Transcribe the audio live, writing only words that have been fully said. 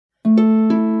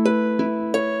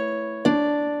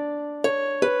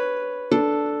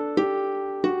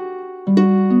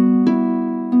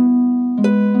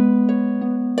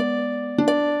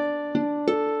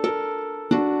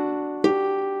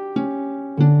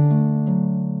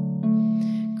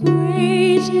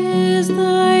Great is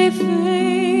thy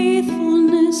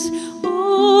faithfulness,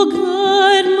 O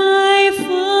God, my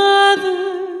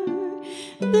Father.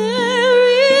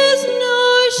 There is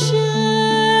no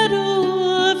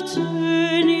shadow of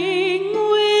turning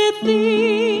with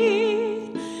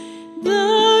thee.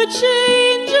 Thou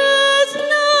changest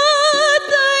not,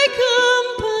 thy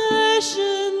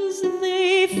compassions,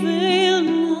 they fail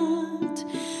not.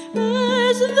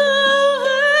 As thou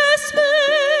hast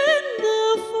been,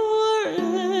 thou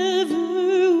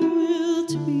forever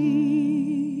wilt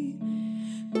be.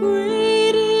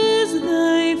 Great is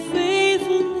thy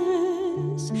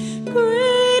faithfulness,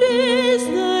 great is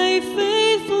thy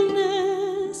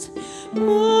faithfulness.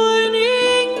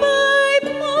 Morning by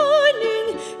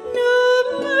morning,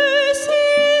 new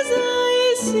mercies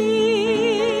I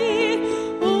see.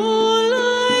 All I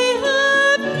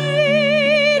have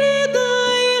needed,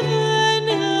 thy hand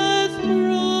hath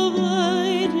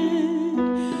provided.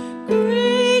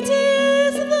 Great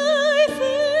is thy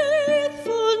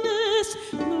faithfulness,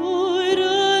 Lord,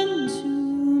 unto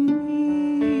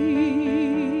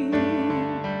me.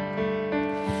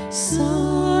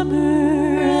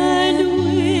 Summer and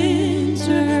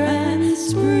winter and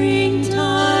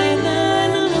springtime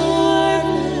and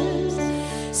harvest,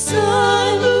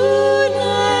 sun, moon,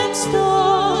 and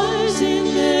stars in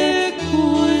their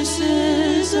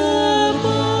courses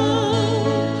above,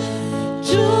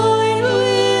 join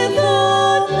with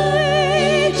all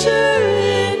nature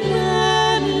in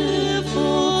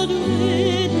manifold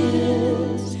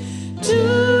witness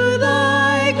to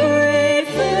thy great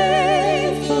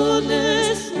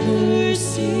faithfulness,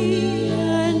 mercy,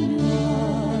 and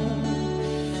love.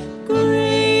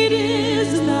 Great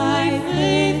is thy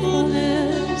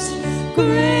faithfulness,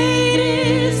 great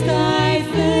is thy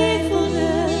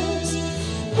faithfulness.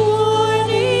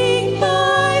 Morning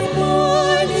by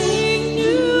morning,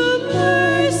 new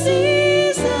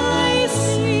mercies I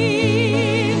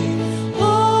see.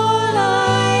 All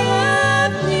I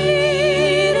have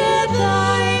needed,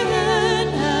 thy hand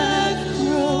hath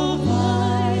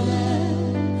provided.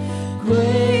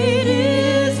 Great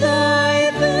is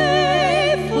thy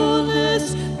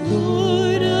faithfulness,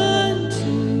 Lord, unto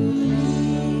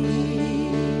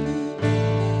me.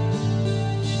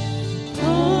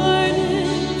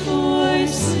 Pardon for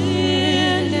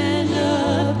sin and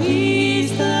a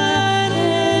peace that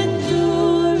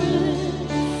endureth.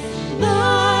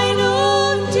 Thine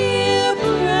own dear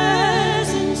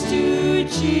presence to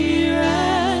cheer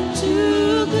and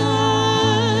to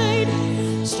guide.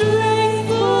 Strength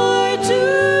for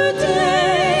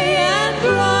today and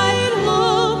bright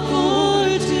hope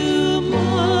for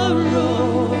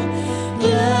tomorrow.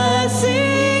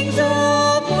 Blessings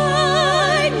of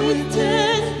mine with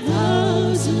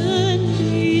 10,000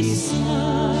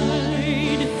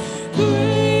 beside.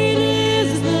 Great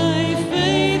is thy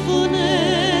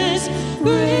faithfulness,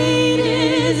 great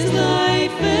is thy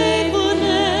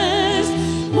faithfulness.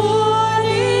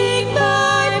 Morning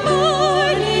by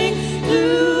morning,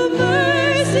 new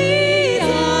mercies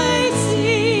I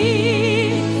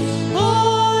see.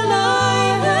 All I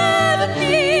have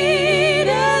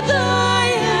needed, thy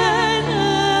hand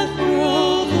hath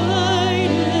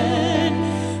provided.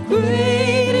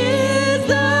 Great is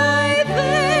thy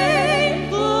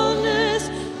faithfulness,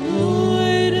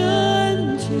 Lord,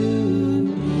 unto me.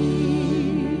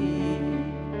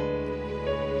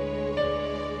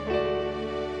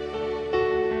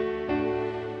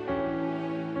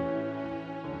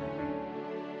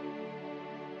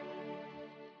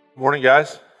 Morning,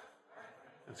 guys.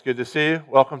 It's good to see you.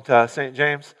 Welcome to St.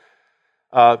 James.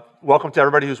 Welcome to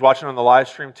everybody who's watching on the live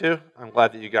stream, too. I'm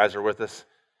glad that you guys are with us.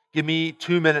 Give me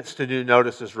 2 minutes to do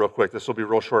notices real quick. This will be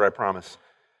real short, I promise.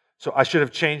 So I should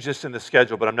have changed this in the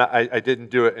schedule, but I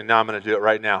didn't do it, and now I'm going to do it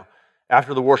right now.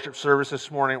 After the worship service this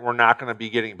morning, we're not going to be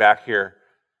getting back here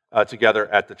together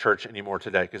at the church anymore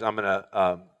today, because I'm going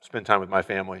to spend time with my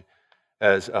family,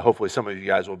 as hopefully some of you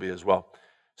guys will be as well.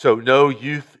 So no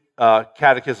youth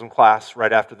catechism class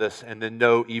right after this, and then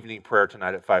no evening prayer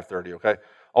tonight at 5:30, okay?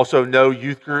 Also, no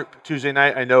youth group Tuesday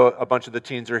night. I know a bunch of the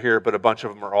teens are here, but a bunch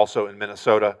of them are also in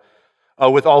Minnesota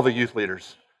with all the youth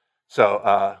leaders.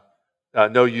 So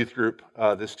no youth group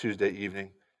this Tuesday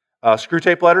evening. Screw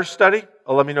tape letters study.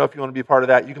 Let me know if you want to be part of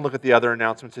that. You can look at the other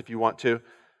announcements if you want to.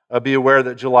 Be aware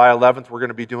that July 11th, we're going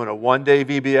to be doing a one-day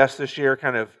VBS this year,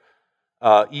 kind of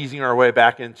easing our way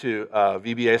back into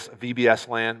VBS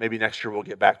land. Maybe next year we'll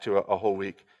get back to a whole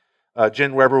week.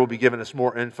 Jen Weber will be giving us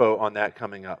more info on that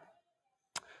coming up.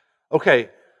 Okay,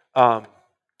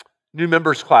 new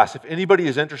members class. If anybody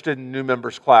is interested in new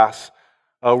members class,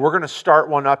 we're going to start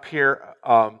one up here.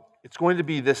 It's going to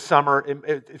be this summer.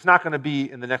 It's not going to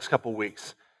be in the next couple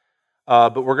weeks.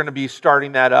 but we're going to be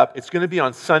starting that up. It's going to be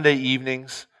on Sunday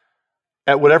evenings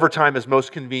at whatever time is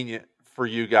most convenient for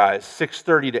you guys.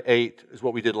 6:30 to 8 is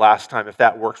what we did last time. If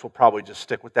that works, we'll probably just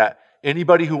stick with that.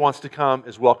 Anybody who wants to come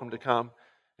is welcome to come.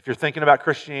 If you're thinking about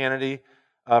Christianity,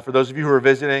 for those of you who are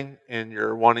visiting and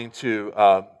you're wanting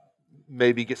to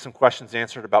maybe get some questions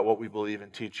answered about what we believe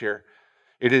and teach here,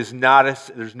 it is not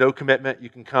there's no commitment. You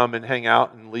can come and hang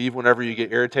out and leave whenever you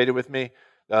get irritated with me.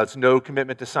 It's no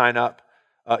commitment to sign up.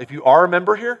 If you are a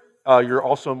member here, you're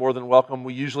also more than welcome.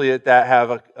 We usually at that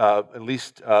have at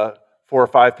least 4 or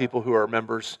 5 people who are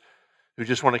members who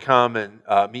just want to come and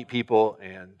meet people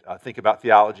and think about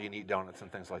theology and eat donuts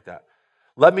and things like that.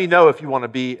 Let me know if you want to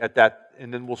be at that,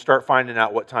 and then we'll start finding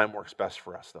out what time works best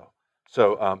for us, though.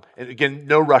 So, and again,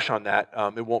 no rush on that.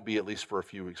 It won't be at least for a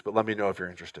few weeks, but let me know if you're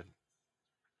interested.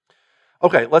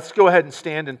 Okay, let's go ahead and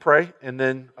stand and pray, and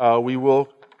then we will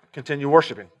continue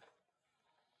worshiping.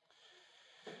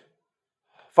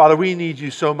 Father, we need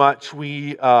you so much.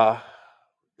 You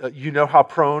know how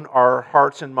prone our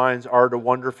hearts and minds are to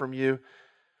wander from you.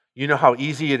 You know how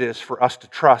easy it is for us to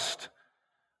trust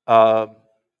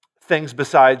things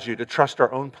besides you, to trust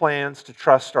our own plans, to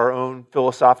trust our own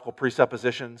philosophical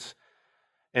presuppositions.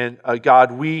 And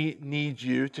God, we need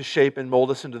you to shape and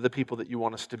mold us into the people that you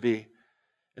want us to be.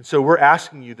 And so we're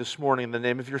asking you this morning in the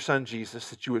name of your Son, Jesus,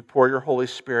 that you would pour your Holy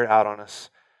Spirit out on us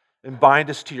and bind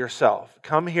us to yourself.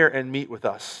 Come here and meet with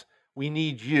us. We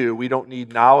need you. We don't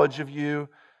need knowledge of you,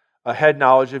 a head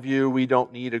knowledge of you. We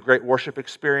don't need a great worship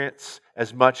experience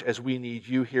as much as we need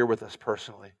you here with us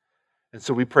personally. And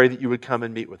so we pray that you would come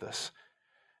and meet with us.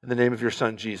 In the name of your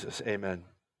Son, Jesus, amen.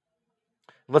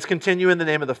 Let's continue in the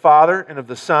name of the Father, and of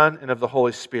the Son, and of the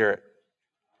Holy Spirit.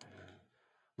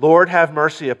 Lord, have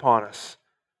mercy upon us.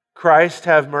 Christ,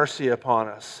 have mercy upon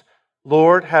us.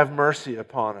 Lord, have mercy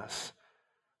upon us.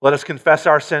 Let us confess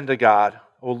our sin to God.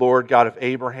 O Lord, God of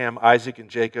Abraham, Isaac, and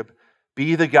Jacob,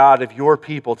 be the God of your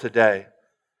people today.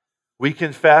 We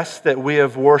confess that we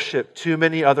have worshipped too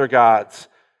many other gods.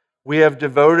 We have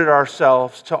devoted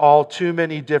ourselves to all too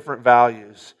many different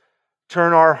values.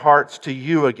 Turn our hearts to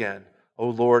you again, O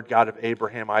Lord, God of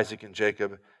Abraham, Isaac, and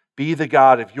Jacob. Be the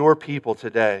God of your people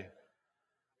today.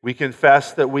 We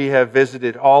confess that we have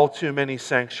visited all too many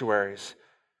sanctuaries.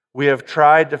 We have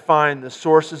tried to find the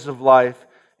sources of life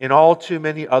in all too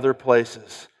many other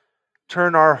places.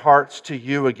 Turn our hearts to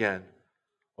you again,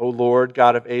 O Lord,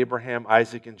 God of Abraham,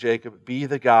 Isaac, and Jacob. Be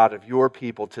the God of your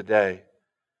people today.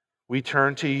 We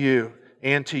turn to you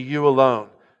and to you alone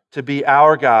to be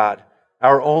our God,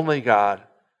 our only God.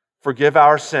 Forgive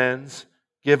our sins.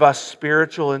 Give us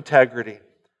spiritual integrity.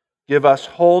 Give us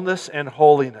wholeness and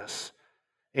holiness.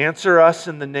 Answer us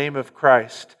in the name of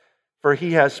Christ, for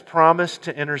he has promised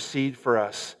to intercede for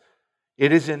us.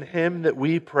 It is in him that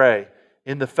we pray,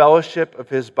 in the fellowship of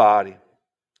his body.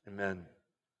 Amen.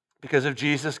 Because of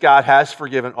Jesus, God has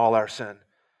forgiven all our sin.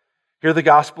 Hear the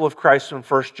gospel of Christ from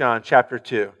 1 John chapter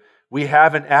 2. We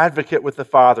have an advocate with the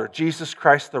Father, Jesus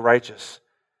Christ the righteous.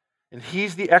 And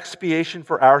he's the expiation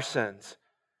for our sins.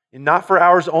 And not for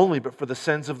ours only, but for the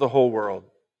sins of the whole world.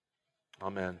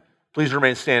 Amen. Please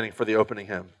remain standing for the opening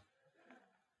hymn.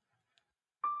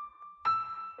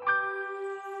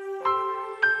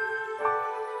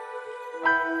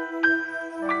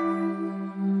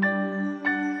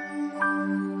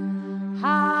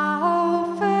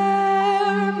 How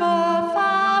firm a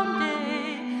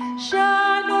foundation,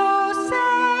 O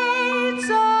saints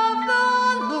of the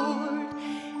Lord,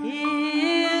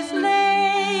 is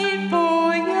laid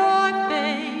for your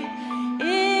faith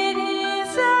in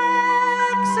his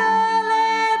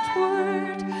excellent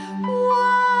word.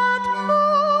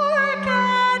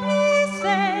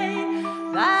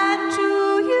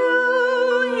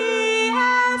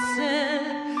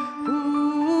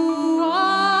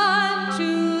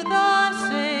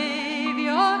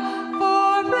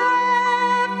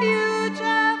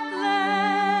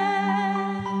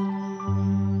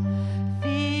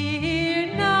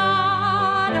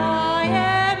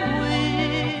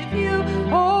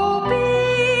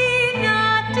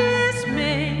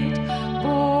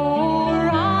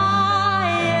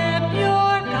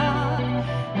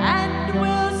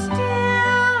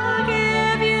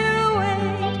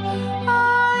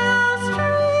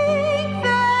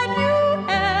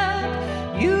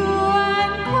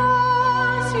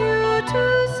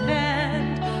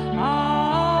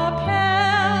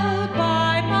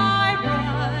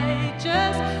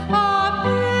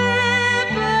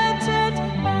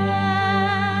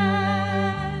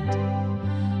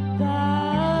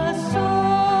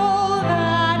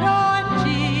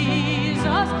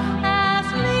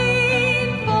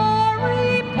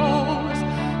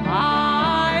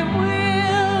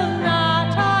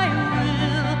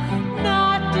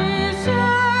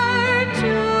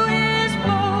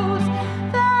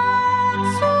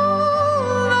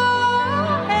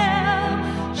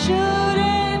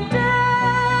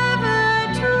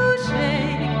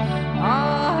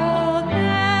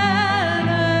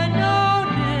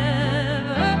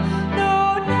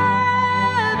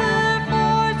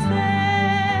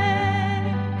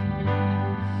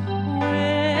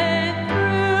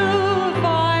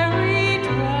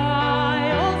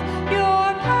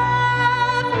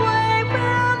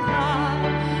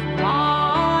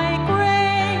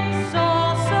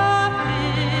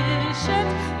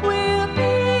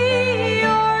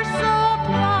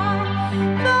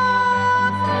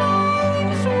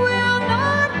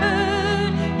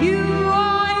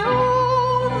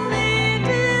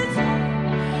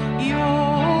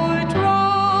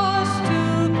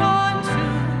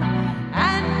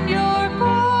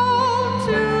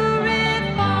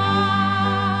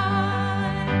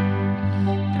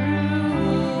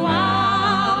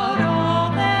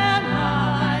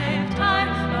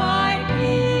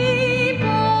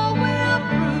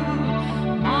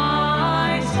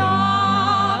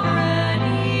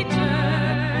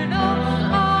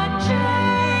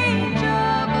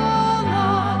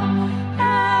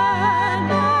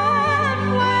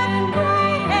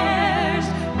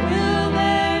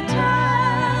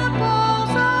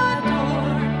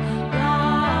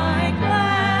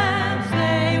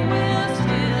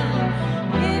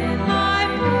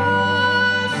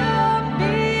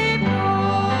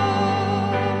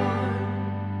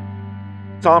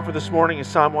 Psalm for this morning is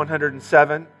Psalm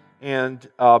 107 and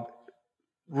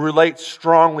relates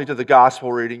strongly to the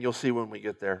gospel reading. You'll see when we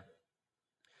get there.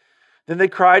 Then they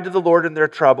cried to the Lord in their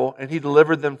trouble, and He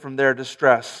delivered them from their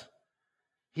distress.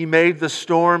 He made the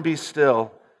storm be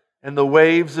still, and the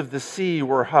waves of the sea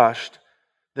were hushed.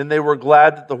 Then they were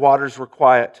glad that the waters were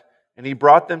quiet, and He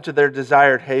brought them to their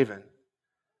desired haven.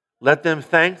 Let them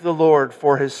thank the Lord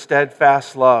for His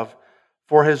steadfast love,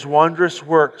 for His wondrous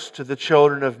works to the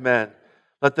children of men.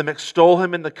 Let them extol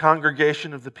Him in the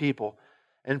congregation of the people,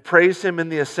 and praise Him in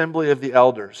the assembly of the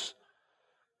elders.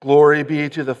 Glory be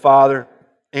to the Father,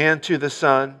 and to the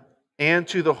Son, and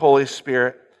to the Holy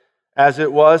Spirit, as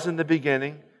it was in the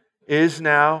beginning, is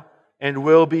now, and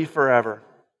will be forever.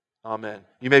 Amen.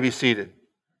 You may be seated.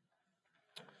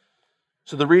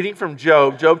 So the reading from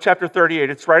Job chapter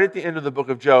 38, it's right at the end of the book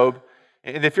of Job.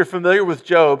 And if you're familiar with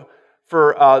Job,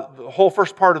 for the whole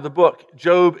first part of the book,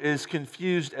 Job is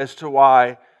confused as to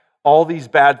why all these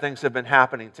bad things have been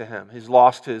happening to him. He's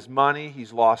lost his money,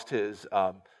 he's lost his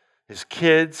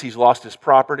kids, he's lost his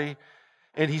property,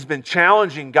 and he's been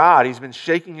challenging God. He's been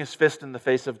shaking his fist in the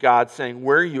face of God, saying,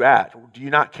 "Where are you at? Do you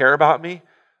not care about me?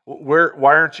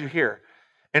 Why aren't you here?"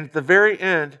 And at the very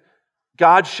end,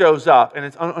 God shows up,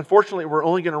 and unfortunately, we're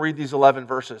only going to read these 11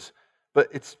 verses, but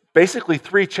it's basically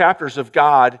 3 chapters of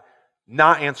God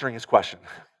not answering his question.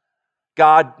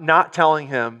 God not telling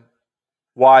him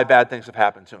why bad things have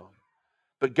happened to him.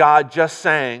 But God just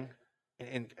saying,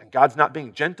 and God's not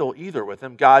being gentle either with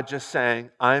him, God just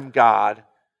saying, "I'm God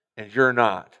and you're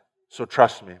not, so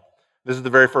trust me." This is the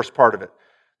very first part of it.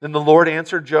 Then the Lord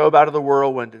answered Job out of the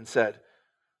whirlwind and said,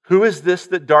 "Who is this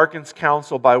that darkens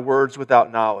counsel by words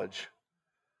without knowledge?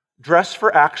 Dress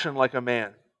for action like a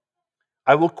man.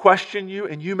 I will question you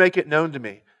and you make it known to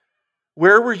me.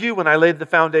 Where were you when I laid the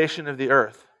foundation of the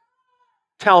earth?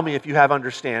 Tell me if you have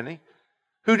understanding.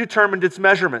 Who determined its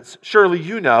measurements? Surely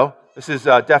you know." This is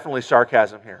definitely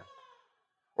sarcasm here.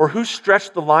 "Or who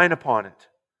stretched the line upon it?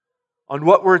 On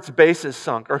what were its bases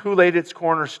sunk? Or who laid its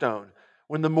cornerstone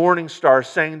when the morning stars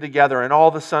sang together and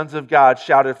all the sons of God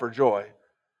shouted for joy?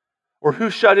 Or who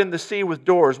shut in the sea with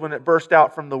doors when it burst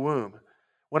out from the womb?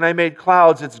 When I made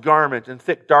clouds its garment and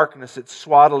thick darkness its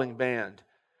swaddling band,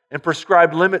 and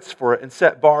prescribed limits for it and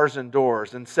set bars and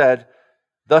doors, and said,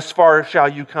 'Thus far shall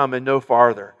you come and no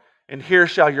farther, and here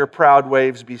shall your proud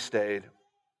waves be stayed.'"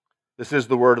 This is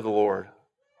the word of the Lord.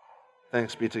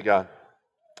 Thanks be to God.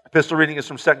 Epistle reading is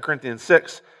from 2 Corinthians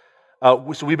 6.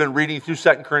 So we've been reading through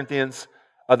 2 Corinthians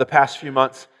the past few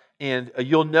months, and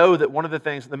you'll know that one of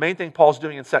the main thing Paul's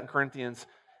doing in 2 Corinthians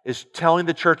is telling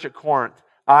the church at Corinth,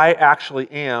 "I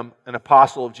actually am an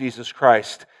apostle of Jesus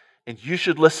Christ, and you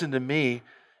should listen to me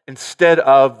instead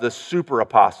of the super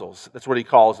apostles." That's what he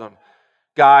calls them.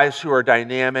 Guys who are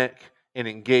dynamic and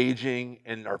engaging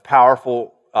and are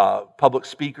powerful public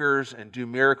speakers and do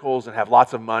miracles and have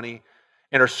lots of money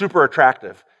and are super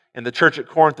attractive. And the church at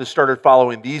Corinth has started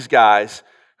following these guys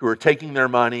who are taking their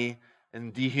money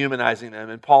and dehumanizing them.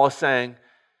 And Paul is saying,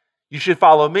 "You should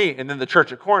follow me." And then the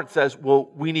church at Corinth says,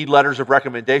 "Well, we need letters of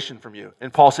recommendation from you."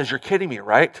 And Paul says, "You're kidding me,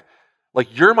 right?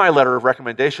 Like, you're my letter of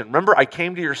recommendation. Remember, I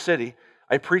came to your city,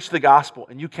 I preached the gospel,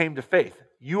 and you came to faith.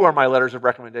 You are my letters of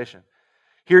recommendation."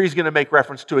 Here he's going to make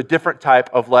reference to a different type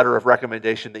of letter of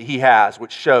recommendation that he has,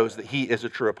 which shows that he is a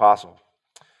true apostle.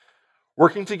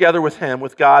 "Working together with him,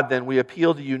 with God, then, we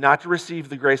appeal to you not to receive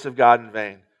the grace of God in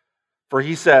vain. For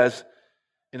he says,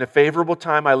 'In a favorable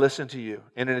time I listened to you,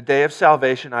 and in a day of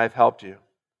salvation I have helped you.'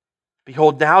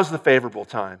 Behold, now's the favorable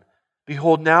time.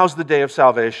 Behold, now's the day of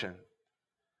salvation.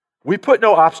 We put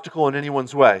no obstacle in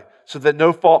anyone's way, so that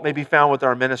no fault may be found with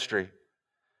our ministry.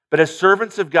 But as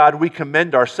servants of God, we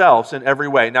commend ourselves in every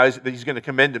way." Now he's going to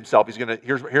commend himself.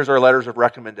 Here's our letters of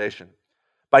recommendation.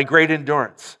 "By great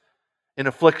endurance, in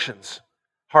afflictions,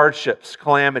 hardships,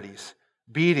 calamities,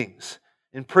 beatings,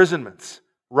 imprisonments,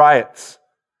 riots,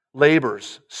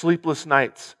 labors, sleepless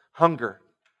nights, hunger,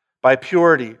 by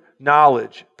purity,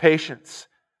 knowledge, patience,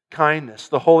 kindness,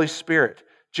 the Holy Spirit,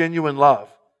 genuine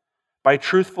love, by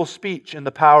truthful speech in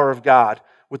the power of God,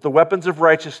 with the weapons of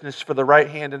righteousness for the right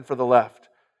hand and for the left,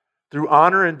 through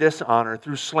honor and dishonor,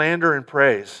 through slander and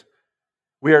praise.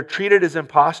 We are treated as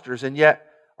impostors and yet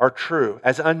are true,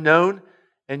 as unknown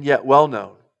and yet well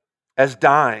known, as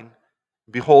dying,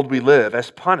 behold we live, as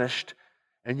punished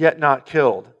and yet not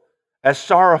killed, as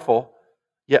sorrowful,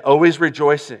 yet always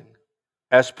rejoicing,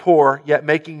 as poor, yet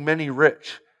making many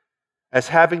rich, as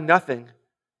having nothing,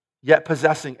 yet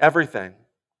possessing everything.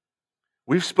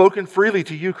 We've spoken freely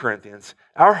to you, Corinthians.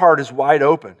 Our heart is wide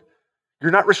open.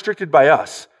 You're not restricted by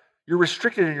us. You're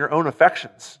restricted in your own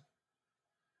affections.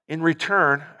 In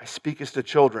return, I speak as to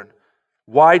children.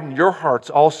 widen your hearts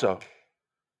also.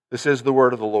 This is the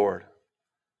word of the Lord.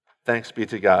 Thanks be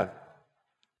to God.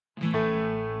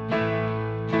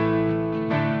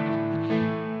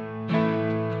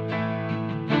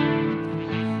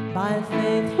 By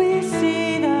faith we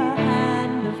see the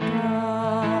hand of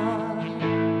God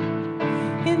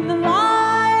in the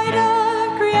light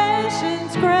of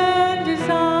creation's grand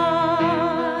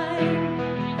design,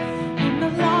 in the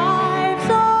lives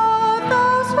of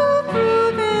those who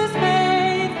prove His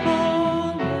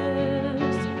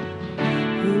faithfulness,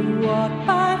 who walk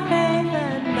by faith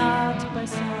and not by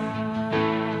sight.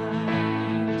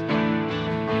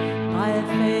 By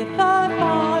faith our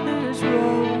fathers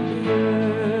roamed the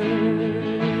earth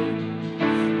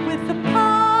with the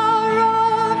power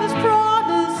of His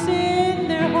promise in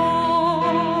their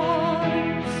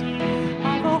hearts,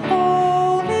 of a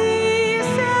holy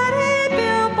city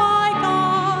built by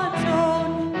God's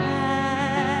own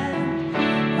hand,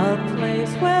 a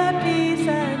place where peace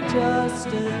and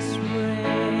justice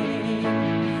reign.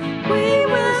 We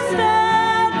will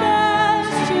stand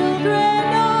as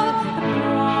children of the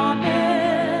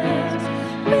promise.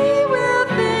 We will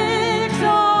fix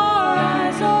our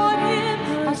eyes on Him,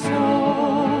 our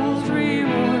souls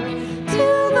reward,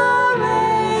 till the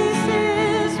race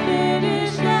is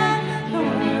finished and the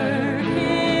work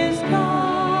is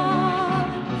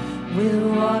done. We'll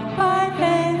walk by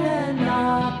faith and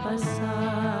not by sight.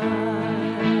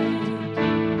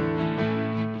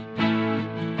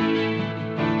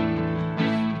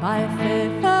 By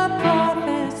faith the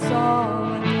prophets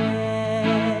saw a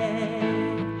day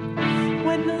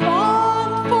when the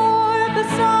longed-for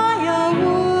Messiah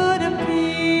would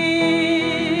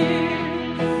appear,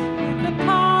 with the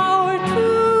power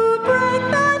to break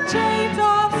the chains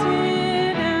of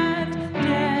sin and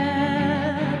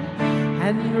death,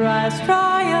 and rise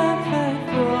triumphant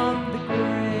from the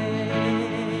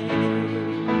grave.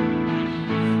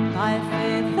 By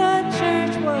faith the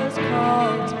church was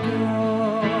called to go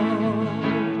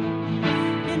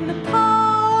in the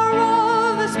power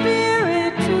of the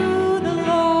Spirit to the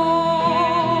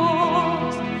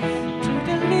lost, to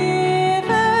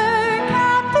deliver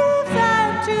captives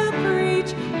and to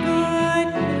preach good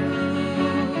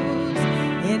news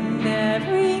in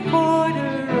every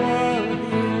corner of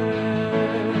the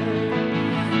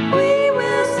earth. We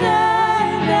will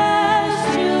stand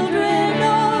as children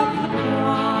of the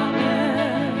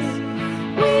promise.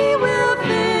 We will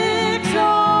fix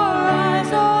our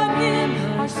eyes on Him,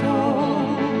 our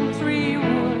souls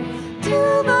reward,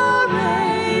 till the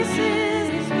race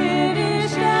is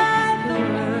finished and the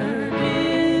work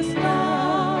is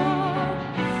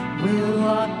done. We'll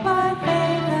walk by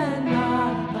faith and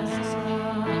not by sight.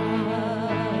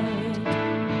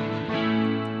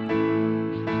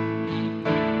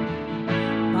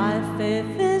 By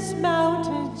faith this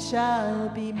mountain shall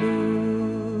be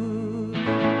moved,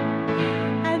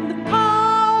 and the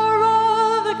power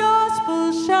of the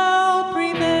gospel shall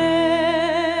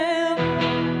prevail.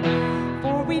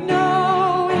 For we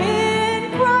know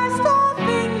in Christ all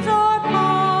things are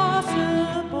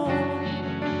possible,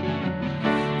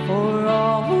 for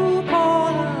all who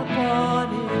call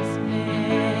upon His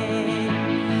name.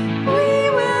 We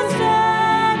will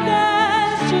stand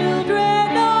as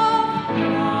children of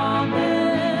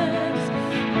promise.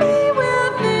 We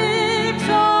will fix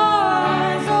our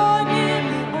eyes on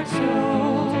Him, our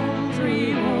souls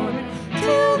reward,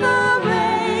 till the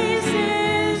race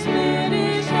is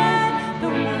finished and the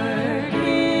work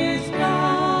is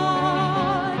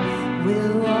done.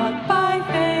 We'll walk by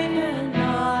faith and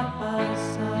not by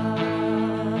sight.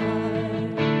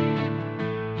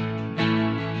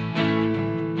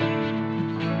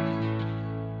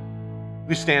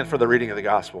 We stand for the reading of the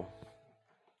gospel.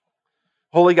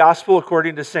 Holy Gospel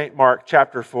according to St. Mark,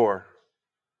 chapter 4.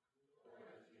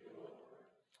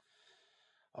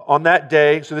 On that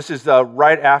day, so this is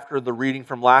right after the reading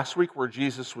from last week where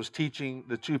Jesus was teaching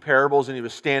the two parables and He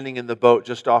was standing in the boat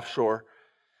just offshore.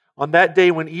 On that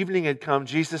day when evening had come,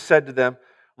 Jesus said to them,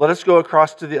 "Let us go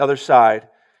across to the other side."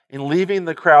 And leaving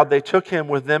the crowd, they took Him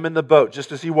with them in the boat,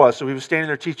 just as He was. So He was standing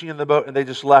there teaching in the boat, and they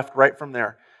just left right from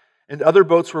there. And other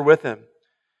boats were with Him.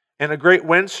 And a great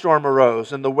windstorm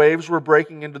arose, and the waves were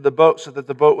breaking into the boat so that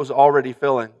the boat was already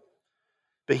filling.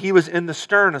 But He was in the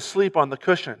stern, asleep on the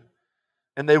cushion.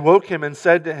 And they woke Him and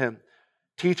said to Him,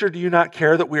 "Teacher, do you not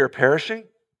care that we are perishing?"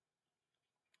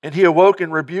 And He awoke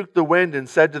and rebuked the wind and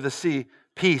said to the sea,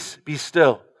 "Peace, be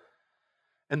still."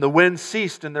 And the wind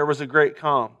ceased, and there was a great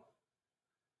calm.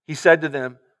 He said to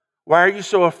them, "Why are you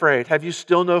so afraid? Have you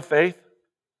still no faith?"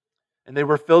 And they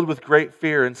were filled with great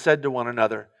fear and said to one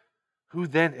another, "Who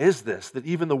then is this, that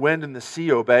even the wind and the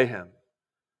sea obey Him?"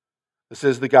 This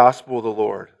is the gospel of the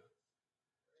Lord.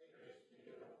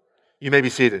 You may be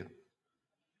seated.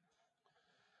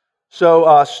 So,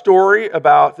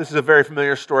 this is a very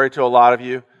familiar story to a lot of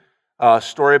you. A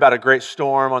story about a great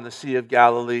storm on the Sea of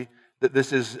Galilee. That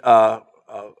this is a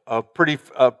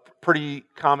pretty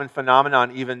common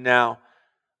phenomenon even now.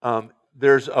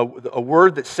 There's a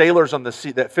word that sailors on the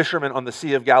sea, that fishermen on the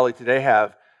Sea of Galilee today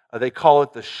have. They call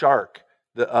it the shark.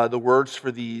 The words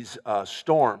for these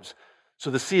storms. So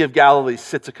the Sea of Galilee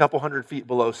sits a couple hundred feet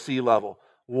below sea level,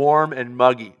 warm and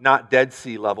muggy, not Dead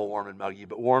Sea level warm and muggy,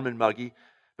 but warm and muggy.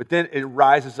 But then it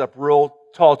rises up real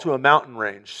tall to a mountain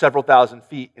range, several thousand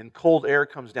feet, and cold air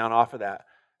comes down off of that.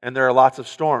 And there are lots of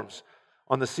storms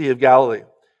on the Sea of Galilee.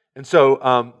 And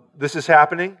so this is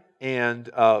happening, and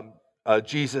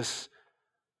Jesus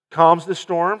calms the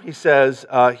storm. He says,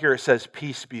 here it says,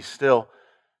 "Peace, be still."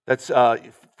 That's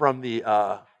from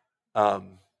the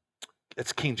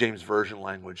it's King James Version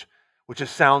language, which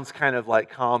just sounds kind of like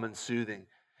calm and soothing.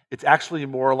 It's actually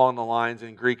more along the lines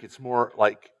in Greek. It's more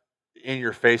like in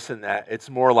your face than that. It's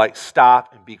more like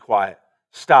stop and be quiet.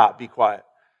 Stop, be quiet.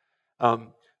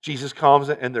 Jesus calms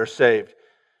it, and they're saved.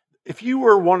 If you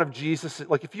were one of Jesus,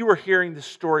 like if you were hearing this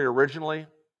story originally,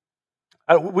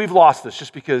 we've lost this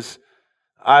just because,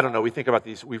 I don't know, we think about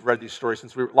these, we've read these stories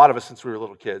a lot of us since we were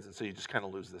little kids, and so you just kind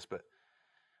of lose this. But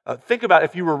think about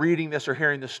if you were reading this or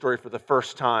hearing this story for the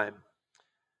first time.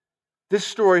 This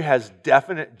story has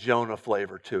definite Jonah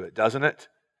flavor to it, doesn't it?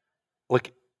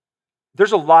 Like,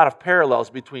 there's a lot of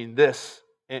parallels between this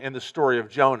and the story of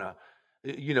Jonah.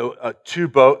 You know, two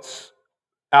boats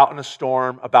out in a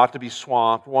storm, about to be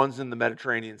swamped. One's in the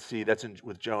Mediterranean Sea,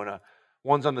 with Jonah.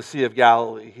 One's on the Sea of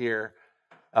Galilee here.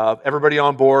 Everybody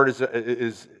on board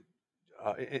is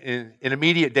in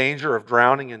immediate danger of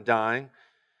drowning and dying.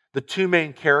 The two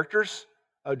main characters,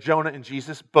 Jonah and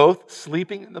Jesus, both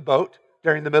sleeping in the boat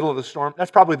during the middle of the storm.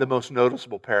 That's probably the most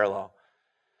noticeable parallel.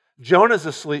 Jonah's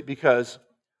asleep because,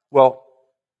 well,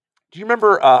 do you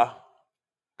remember a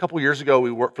couple years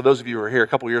ago, for those of you who were here, a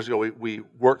couple years ago, we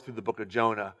worked through the book of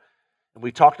Jonah, and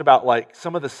we talked about like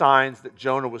some of the signs that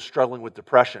Jonah was struggling with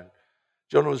depression.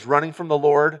 Jonah was running from the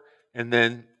Lord, and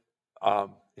then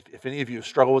if any of you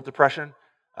struggle with depression,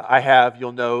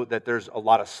 you'll know that there's a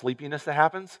lot of sleepiness that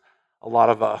happens, a lot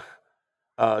of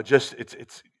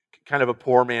it's kind of a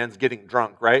poor man's getting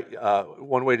drunk, right?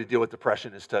 One way to deal with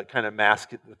depression is to kind of mask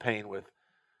the pain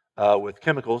with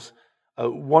chemicals.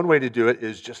 One way to do it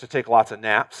is just to take lots of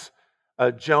naps.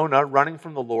 Jonah, running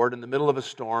from the Lord in the middle of a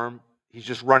storm, he's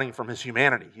just running from his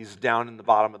humanity. He's down in the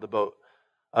bottom of the boat,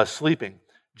 sleeping.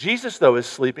 Jesus, though, is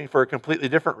sleeping for a completely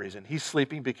different reason. He's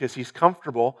sleeping because he's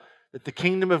comfortable that the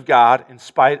kingdom of God, in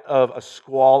spite of a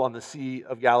squall on the Sea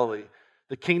of Galilee,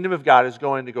 the kingdom of God is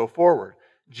going to go forward.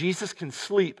 Jesus can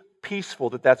sleep peaceful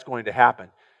that that's going to happen.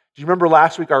 Do you remember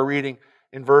last week our reading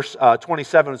in verse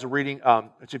 27 was a reading, so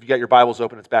if you got your Bibles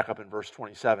open, it's back up in verse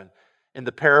 27. In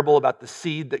the parable about the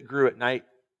seed that grew at night,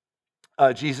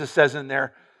 Jesus says in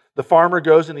there, the farmer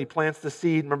goes and he plants the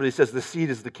seed. Remember, he says the seed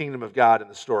is the kingdom of God in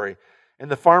the story. And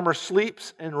the farmer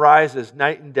sleeps and rises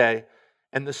night and day,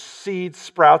 and the seed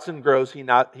sprouts and grows, he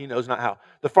knows not how.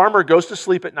 The farmer goes to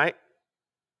sleep at night.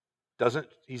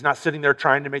 He's not sitting there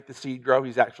trying to make the seed grow.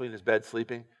 He's actually in his bed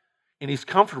sleeping. And he's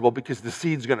comfortable because the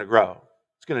seed's going to grow.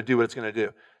 It's going to do what it's going to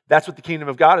do. That's what the kingdom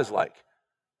of God is like.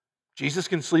 Jesus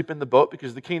can sleep in the boat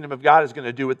because the kingdom of God is going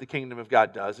to do what the kingdom of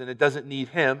God does, and it doesn't need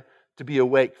him to be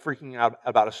awake freaking out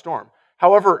about a storm.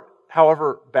 However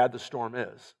bad the storm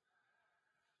is.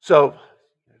 So,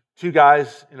 two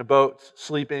guys in a boat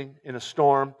sleeping in a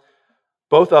storm.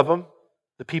 Both of them,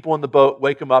 the people in the boat,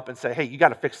 wake them up and say, hey, you got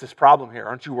to fix this problem here.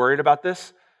 Aren't you worried about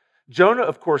this? Jonah,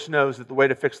 of course, knows that the way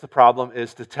to fix the problem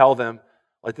is to tell them,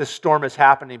 like, this storm is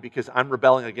happening because I'm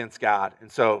rebelling against God,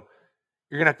 and so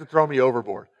you're going to have to throw me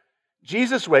overboard.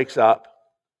 Jesus wakes up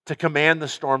to command the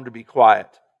storm to be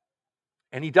quiet.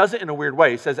 And he does it in a weird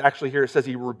way. He says, actually here it says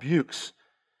he rebukes.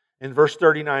 In verse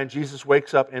 39, Jesus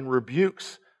wakes up and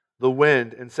rebukes the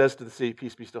wind and says to the sea,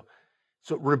 peace be still.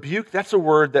 So rebuke, that's a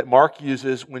word that Mark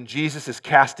uses when Jesus is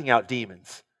casting out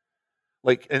demons.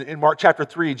 Like in Mark chapter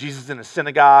 3, Jesus is in a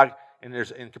synagogue, and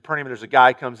in Capernaum there's a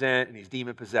guy comes in and he's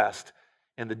demon-possessed.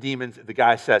 And the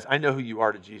guy says, I know who you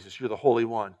are to Jesus. You're the Holy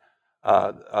One,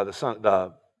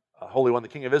 the Holy One, the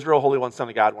King of Israel, Holy One, Son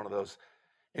of God, one of those.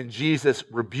 And Jesus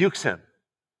rebukes him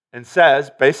and says,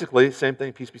 basically, same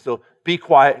thing, peace be still, be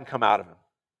quiet and come out of him.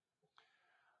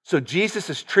 So Jesus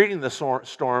is treating the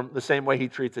storm the same way he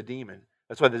treats a demon.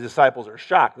 That's why the disciples are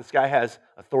shocked. This guy has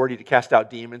authority to cast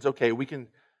out demons. Okay,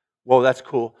 that's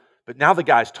cool. But now the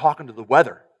guy's talking to the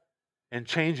weather and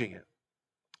changing it.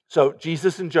 So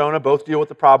Jesus and Jonah both deal with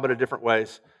the problem in different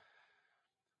ways.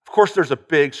 Of course, there's a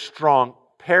big, strong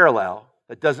parallel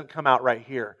that doesn't come out right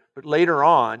here. But later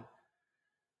on,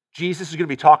 Jesus is going to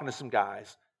be talking to some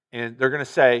guys, and they're going to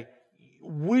say,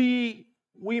 we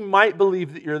might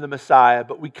believe that you're the Messiah,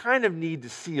 but we kind of need to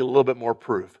see a little bit more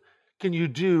proof. Can you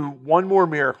do one more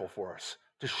miracle for us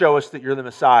to show us that you're the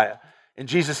Messiah? And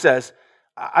Jesus says,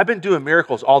 I've been doing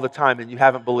miracles all the time, and you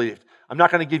haven't believed. I'm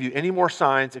not going to give you any more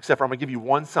signs, except for I'm going to give you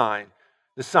one sign,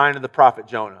 the sign of the prophet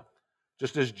Jonah.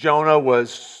 Just as Jonah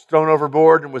was thrown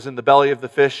overboard and was in the belly of the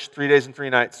fish 3 days and 3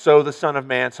 nights, so the Son of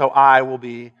Man, so I will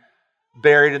be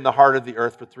buried in the heart of the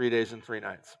earth for 3 days and 3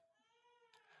 nights.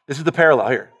 This is the parallel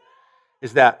here,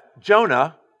 is that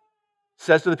Jonah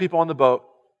says to the people on the boat,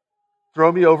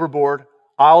 throw me overboard,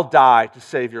 I'll die to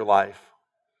save your life.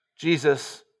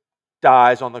 Jesus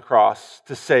dies on the cross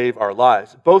to save our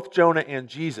lives. Both Jonah and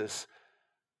Jesus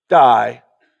die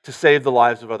to save the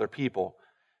lives of other people.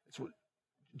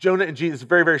 Jonah and Jesus, a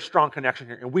very, very strong connection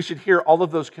here. And we should hear all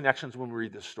of those connections when we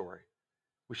read this story.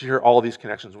 We should hear all of these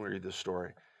connections when we read this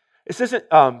story. It's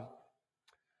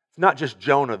not just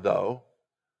Jonah, though.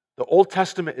 The Old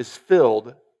Testament is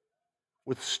filled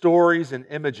with stories and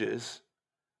images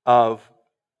of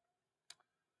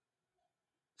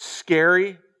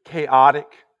scary,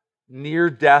 chaotic, near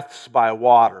deaths by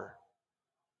water,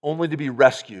 only to be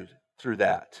rescued through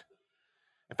that.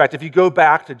 In fact, if you go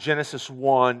back to Genesis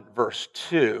 1, verse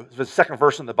 2, it's the second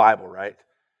verse in the Bible, right?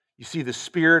 You see the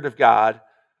Spirit of God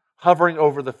hovering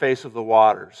over the face of the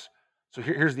waters. So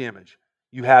here's the image.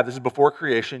 This is before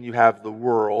creation, you have the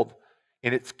world,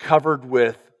 and it's covered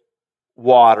with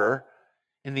water.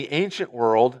 In the ancient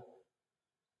world,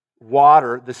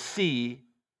 water, the sea,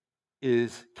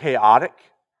 is chaotic.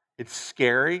 It's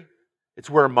scary. It's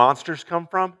where monsters come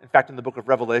from. In fact, in the book of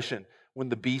Revelation, when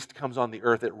the beast comes on the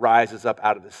earth, it rises up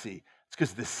out of the sea. It's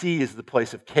because the sea is the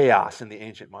place of chaos in the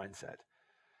ancient mindset.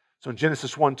 So in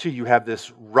Genesis 1:2, you have this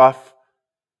rough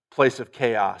place of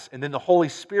chaos. And then the Holy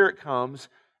Spirit comes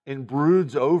and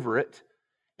broods over it.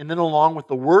 And then along with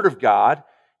the Word of God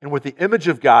and with the image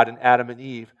of God in Adam and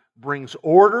Eve, brings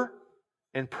order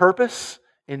and purpose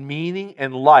and meaning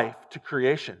and life to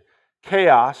creation.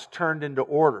 Chaos turned into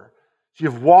order. So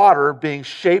you have water being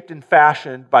shaped and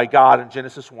fashioned by God in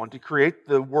Genesis 1 to create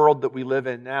the world that we live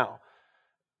in now.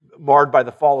 Marred by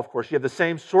the fall, of course. You have the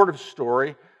same sort of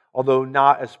story, although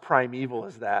not as primeval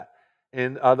as that,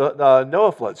 in the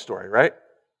Noah flood story, right?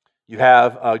 You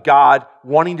have God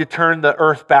wanting to turn the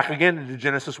earth back again into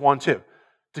Genesis 1:2,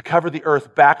 to cover the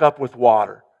earth back up with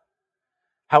water.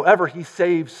 However, he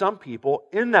saves some people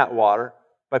in that water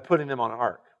by putting them on an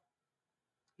ark.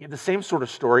 You have the same sort of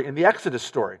story in the Exodus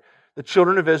story. The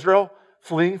children of Israel,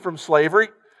 fleeing from slavery,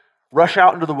 rush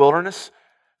out into the wilderness,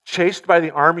 chased by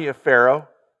the army of Pharaoh,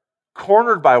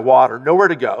 cornered by water, nowhere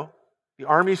to go. The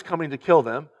army's coming to kill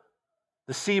them.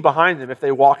 The sea behind them, if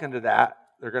they walk into that,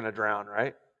 they're going to drown,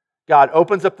 right? God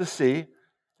opens up the sea,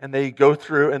 and they go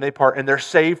through and they part, and they're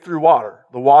saved through water.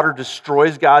 The water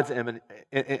destroys God's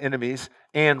enemies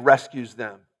and rescues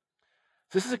them.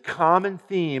 This is a common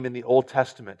theme in the Old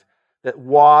Testament, that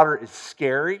water is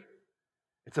scary.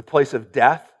 It's a place of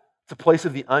death. It's a place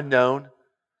of the unknown.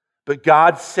 But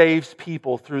God saves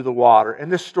people through the water.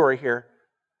 And this story here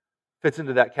fits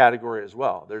into that category as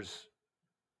well. They're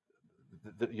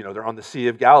on the Sea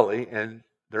of Galilee, and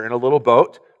they're in a little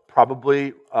boat,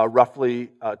 probably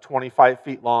roughly 25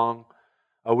 feet long.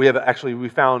 We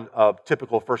found a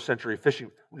typical first century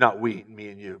fishing, not we, me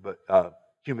and you, but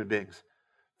human beings,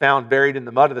 found buried in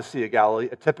the mud of the Sea of Galilee,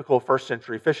 a typical first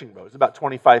century fishing boat. It's about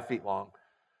 25 feet long,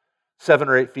 7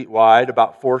 or 8 feet wide,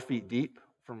 about 4 feet deep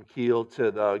from keel to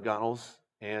the gunnels,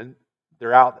 and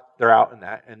they're out in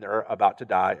that, and they're about to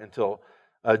die until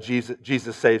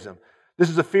Jesus saves them. This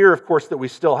is a fear, of course, that we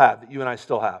still have, that you and I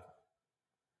still have.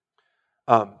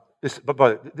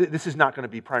 This is not going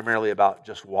to be primarily about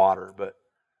just water, but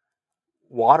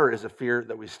water is a fear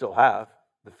that we still have.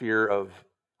 The fear of,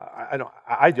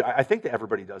 I think that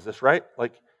everybody does this, right?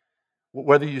 Like,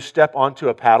 whether you step onto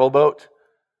a paddle boat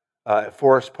at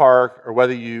Forest Park, or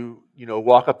whether you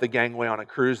walk up the gangway on a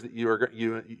cruise that you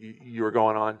are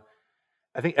going on,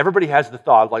 I think everybody has the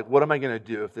thought of, like, what am I going to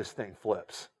do if this thing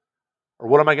flips? Or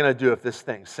what am I going to do if this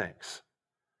thing sinks?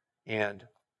 And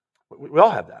we all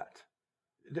have that.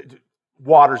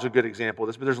 Water's a good example of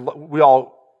this, but there's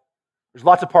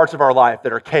lots of parts of our life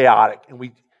that are chaotic,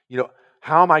 and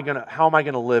how am I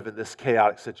going to live in this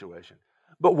chaotic situation?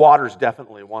 But water's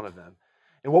definitely one of them.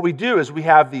 And what we do is we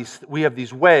have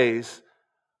these ways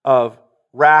of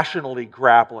rationally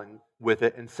grappling with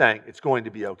it and saying it's going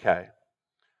to be okay.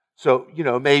 So,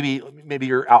 maybe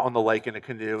you're out on the lake in a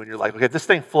canoe and you're like, okay, if this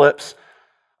thing flips,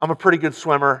 I'm a pretty good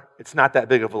swimmer. It's not that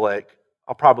big of a lake.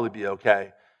 I'll probably be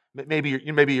okay. Maybe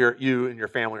you and your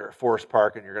family are at Forest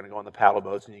Park and you're going to go on the paddle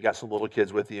boats and you got some little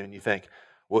kids with you and you think,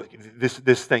 well,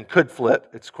 this thing could flip.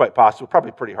 It's quite possible.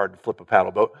 Probably pretty hard to flip a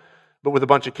paddle boat, but with a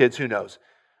bunch of kids, who knows?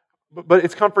 But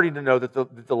it's comforting to know that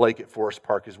the lake at Forest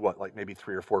Park is like maybe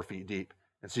 3 or 4 feet deep,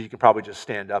 and so you can probably just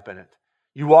stand up in it.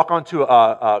 You walk onto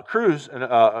a cruise,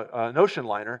 an ocean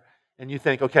liner, and you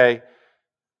think, okay,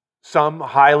 some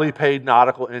highly paid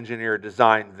nautical engineer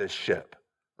designed this ship,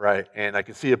 right? And I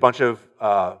can see a bunch of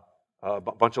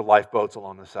lifeboats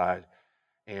along the side,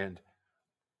 and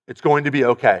it's going to be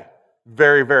okay.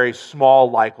 Very, very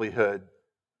small likelihood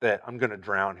that I'm going to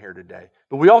drown here today.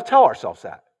 But we all tell ourselves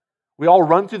that. We all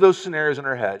run through those scenarios in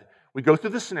our head. We go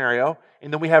through the scenario,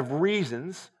 and then we have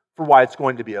reasons for why it's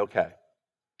going to be okay.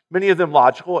 Many of them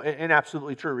logical and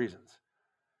absolutely true reasons.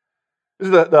 This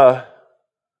is the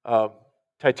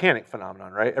Titanic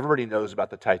phenomenon, right? Everybody knows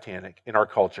about the Titanic in our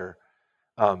culture.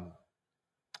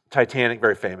 Titanic,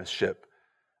 very famous ship.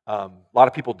 A lot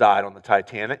of people died on the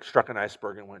Titanic, struck an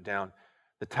iceberg and went down.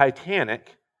 The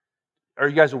Titanic, are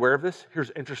you guys aware of this?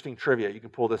 Here's interesting trivia. You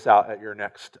can pull this out at your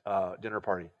next dinner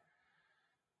party.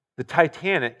 The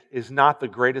Titanic is not the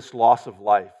greatest loss of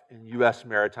life in U.S.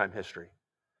 maritime history.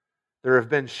 There have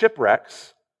been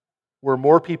shipwrecks where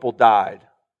more people died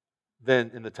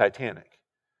than in the Titanic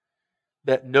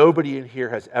that nobody in here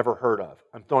has ever heard of.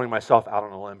 I'm throwing myself out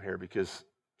on a limb here because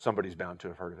somebody's bound to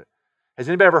have heard of it. Has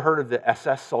anybody ever heard of the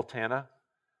SS Sultana?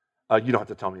 You don't have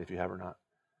to tell me if you have or not.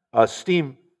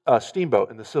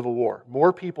 Steamboat in the Civil War.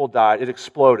 More people died. It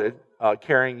exploded,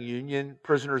 carrying Union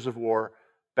prisoners of war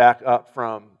back up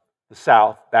from the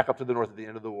south, back up to the north at the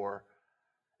end of the war.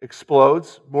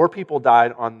 Explodes. More people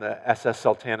died on the SS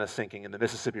Sultana sinking in the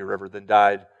Mississippi River than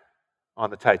died on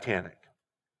the Titanic.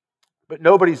 But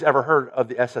nobody's ever heard of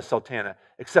the SS Sultana,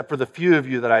 except for the few of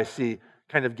you that I see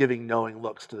kind of giving knowing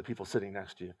looks to the people sitting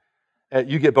next to you.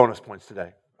 You get bonus points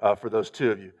today for those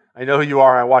 2 of you. I know who you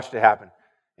are. I watched it happen.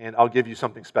 And I'll give you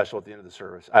something special at the end of the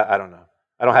service. I don't know.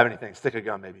 I don't have anything. Stick a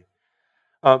gun, maybe.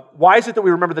 Why is it that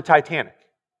we remember the Titanic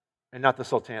and not the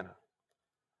Sultana?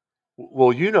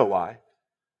 Well, you know why.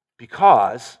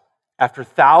 Because after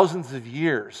thousands of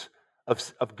years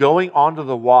of going onto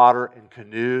the water in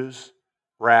canoes,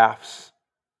 rafts,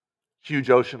 huge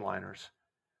ocean liners,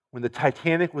 when the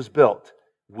Titanic was built,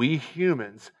 we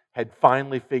humans had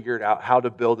finally figured out how to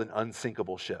build an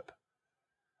unsinkable ship.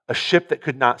 A ship that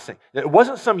could not sink. It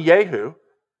wasn't some yahoo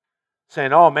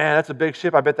saying, oh man, that's a big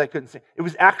ship, I bet that couldn't sink. It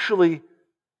was actually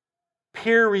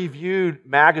peer-reviewed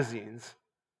magazines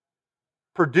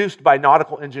produced by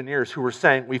nautical engineers who were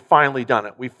saying, we finally done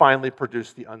it. We finally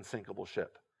produced the unsinkable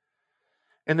ship.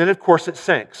 And then, of course, it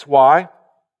sinks. Why?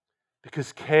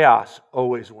 Because chaos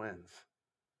always wins.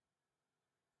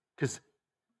 Because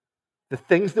the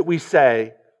things that we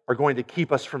say are going to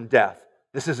keep us from death.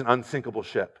 This is an unsinkable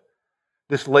ship.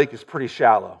 This lake is pretty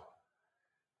shallow.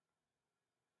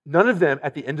 None of them,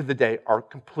 at the end of the day, are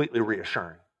completely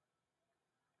reassuring.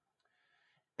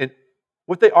 And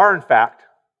what they are, in fact,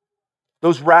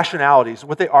 those rationalities,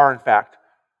 what they are, in fact,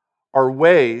 are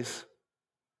ways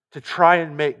to try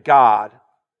and make God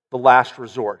the last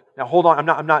resort. Now, hold on.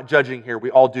 I'm not judging here.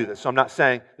 We all do this. So I'm not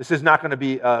saying this is not going to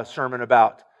be a sermon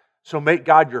about, so make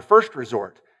God your first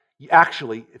resort.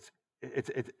 Actually,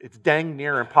 it's dang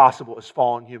near impossible as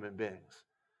fallen human beings.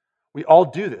 We all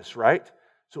do this, right?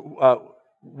 So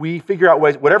we figure out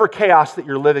ways, whatever chaos that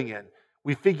you're living in,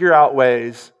 we figure out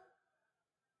ways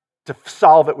to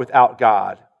solve it without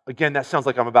God. Again, that sounds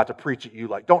like I'm about to preach at you,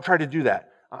 like, don't try to do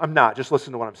that. I'm not. Just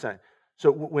listen to what I'm saying.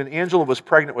 So when Angela was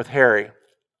pregnant with Harry,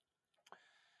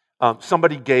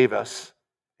 somebody gave us,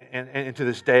 and to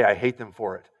this day I hate them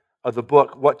for it, the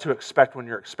book, What to Expect When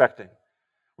You're Expecting,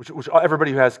 which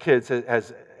everybody who has kids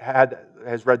has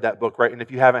read that book, right? And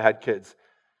if you haven't had kids,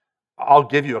 I'll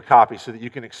give you a copy so that you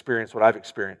can experience what I've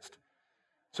experienced.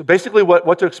 So basically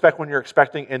what to expect when you're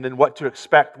expecting, and then what to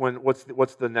expect when,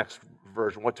 what's the next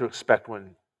version? What to expect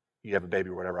when you have a baby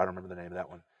or whatever. I don't remember the name of that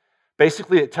one.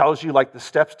 Basically, it tells you like the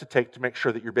steps to take to make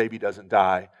sure that your baby doesn't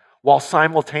die, while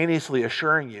simultaneously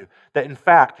assuring you that in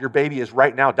fact your baby is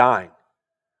right now dying.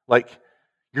 Like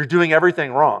you're doing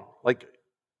everything wrong. Like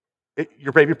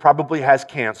your baby probably has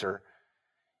cancer.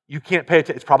 You can't pay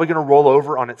attention. It's probably going to roll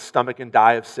over on its stomach and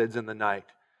die of SIDS in the night.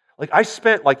 Like I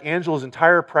spent like Angela's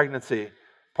entire pregnancy.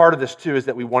 Part of this too is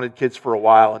that we wanted kids for a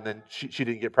while and then she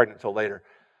didn't get pregnant until later.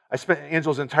 I spent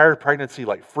Angela's entire pregnancy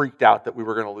like freaked out that we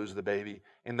were going to lose the baby.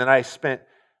 And then I spent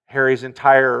Harry's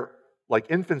entire like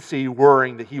infancy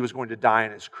worrying that he was going to die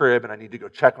in his crib and I need to go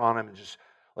check on him and just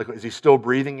like, is he still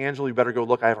breathing, Angela? You better go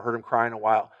look. I haven't heard him cry in a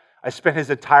while. I spent his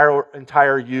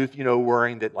entire youth,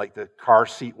 worrying that like the car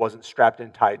seat wasn't strapped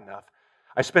in tight enough.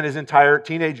 I spent his entire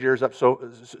teenage years up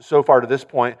so far to this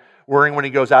point worrying when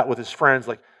he goes out with his friends,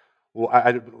 like, well,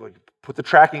 I like, put the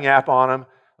tracking app on him.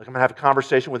 Like I'm gonna have a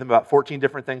conversation with him about 14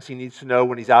 different things he needs to know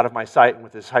when he's out of my sight and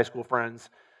with his high school friends.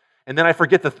 And then I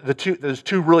forget those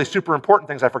two really super important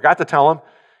things I forgot to tell him.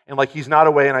 And like he's not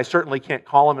away, and I certainly can't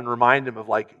call him and remind him of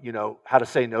like, how to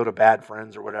say no to bad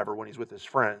friends or whatever when he's with his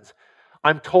friends.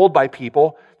 I'm told by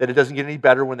people that it doesn't get any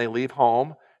better when they leave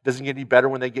home. It doesn't get any better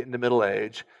when they get into middle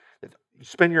age. That you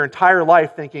spend your entire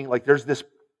life thinking like there's this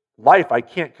life I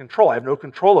can't control. I have no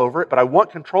control over it, but I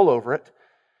want control over it.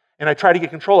 And I try to get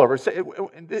control over it.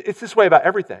 It's this way about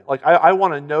everything. Like I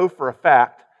want to know for a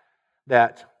fact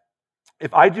that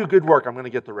if I do good work, I'm going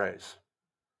to get the raise.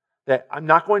 That I'm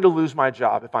not going to lose my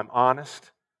job if I'm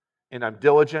honest and I'm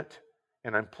diligent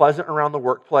and I'm pleasant around the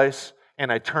workplace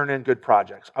and I turn in good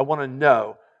projects. I want to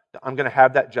know that I'm going to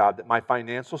have that job, that my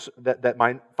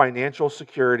financial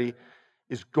security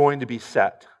is going to be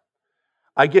set.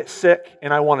 I get sick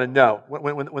and I want to know.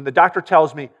 When the doctor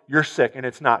tells me you're sick and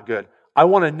it's not good, I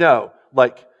want to know,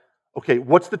 like, okay,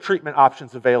 what's the treatment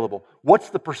options available? What's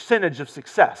the percentage of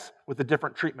success with the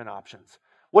different treatment options?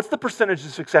 What's the percentage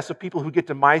of success of people who get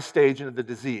to my stage into the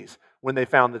disease when they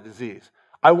found the disease?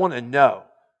 I want to know.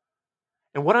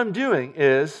 And what I'm doing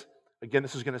is, again,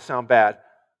 this is going to sound bad.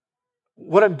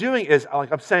 What I'm doing is,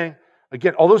 like I'm saying,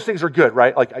 again, all those things are good,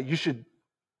 right? Like you should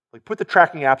put the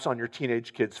tracking apps on your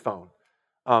teenage kid's phone.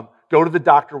 Go to the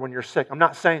doctor when you're sick. I'm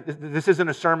not saying, this isn't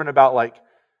a sermon about like,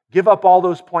 give up all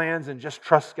those plans and just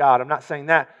trust God. I'm not saying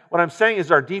that. What I'm saying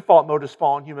is our default mode as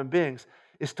fallen human beings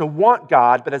is to want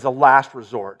God, but as a last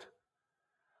resort.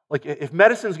 Like if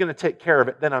medicine's going to take care of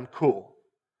it, then I'm cool.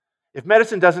 If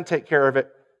medicine doesn't take care of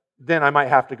it, then I might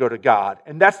have to go to God.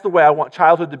 And that's the way I want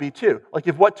childhood to be too. Like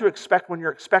if what to expect when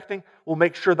you're expecting will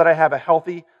make sure that I have a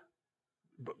healthy,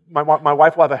 my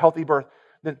wife will have a healthy birth,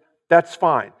 then that's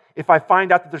fine. If I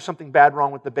find out that there's something bad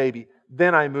wrong with the baby,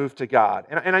 then I move to God.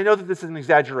 And I know that this is an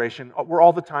exaggeration. We're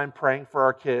all the time praying for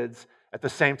our kids at the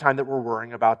same time that we're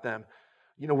worrying about them.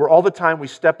 We're all the time, we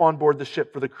step on board the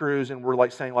ship for the cruise and we're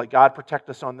like saying, like, God, protect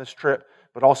us on this trip,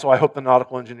 but also I hope the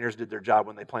nautical engineers did their job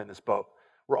when they planned this boat.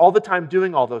 We're all the time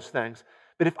doing all those things.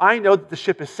 But if I know that the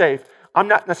ship is safe, I'm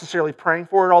not necessarily praying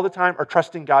for it all the time or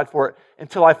trusting God for it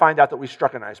until I find out that we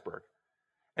struck an iceberg.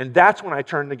 And that's when I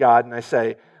turn to God and I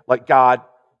say, like, God,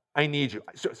 I need you.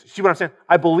 So, see what I'm saying?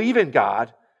 I believe in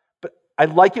God, but I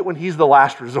like it when He's the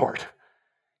last resort.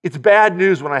 It's bad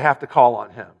news when I have to call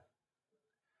on Him.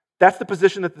 That's the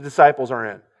position that the disciples are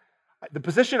in. The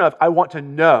position of, I want to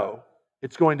know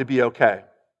it's going to be okay.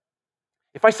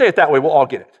 If I say it that way, we'll all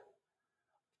get it.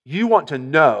 You want to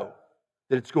know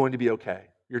that it's going to be okay.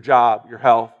 Your job, your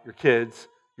health, your kids,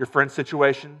 your friend's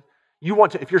situation. You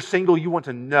want to, if you're single, you want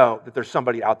to know that there's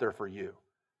somebody out there for you.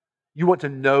 You want to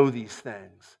know these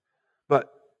things.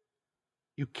 But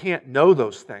you can't know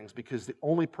those things because the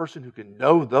only person who can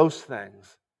know those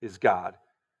things is God.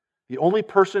 The only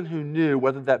person who knew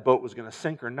whether that boat was going to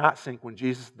sink or not sink when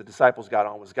Jesus and the disciples got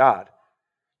on was God.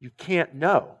 You can't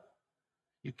know.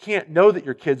 You can't know that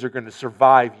your kids are going to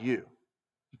survive you.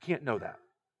 You can't know that.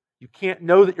 You can't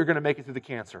know that you're going to make it through the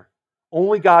cancer.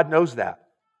 Only God knows that.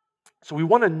 So we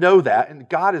want to know that, and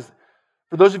God is,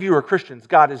 for those of you who are Christians,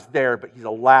 God is there, but He's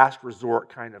a last resort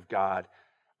kind of God.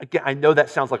 Again, I know that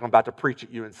sounds like I'm about to preach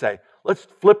at you and say, let's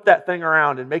flip that thing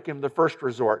around and make Him the first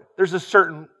resort. There's a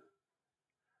certain,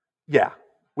 yeah,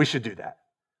 we should do that.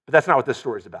 But that's not what this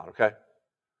story is about, okay?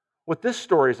 What this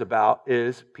story is about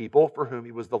is people for whom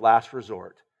He was the last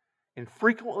resort. And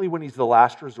frequently when He's the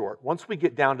last resort, once we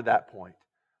get down to that point,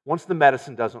 once the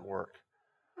medicine doesn't work,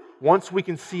 once we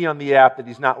can see on the app that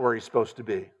He's not where He's supposed to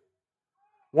be,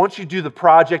 once you do the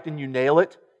project and you nail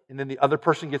it, and then the other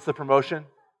person gets the promotion,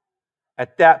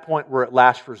 at that point we're at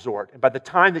last resort. And by the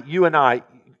time that you and I,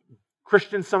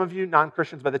 Christians, some of you,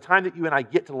 non-Christians, by the time that you and I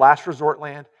get to last resort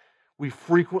land, we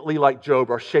frequently, like Job,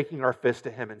 are shaking our fist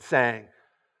at Him and saying,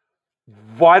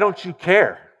 why don't you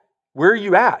care? Where are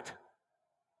you at?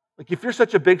 Like, if you're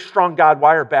such a big, strong God,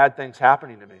 why are bad things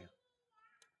happening to me?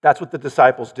 That's what the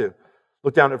disciples do.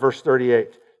 Look down at verse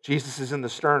 38. Jesus is in the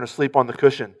stern, asleep on the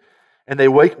cushion. And they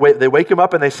wake Him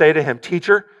up and they say to Him,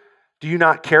 Teacher, do you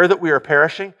not care that we are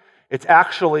perishing? It's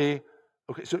actually,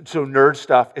 okay, so nerd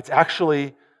stuff, it's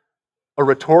actually a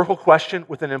rhetorical question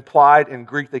with an implied, in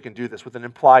Greek they can do this, with an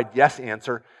implied yes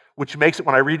answer, which makes it,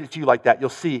 when I read it to you like that, you'll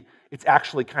see it's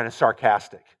actually kind of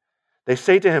sarcastic. They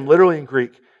say to Him, literally in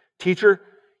Greek, Teacher,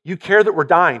 you care that we're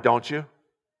dying, don't you?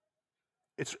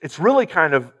 It's really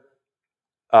kind of,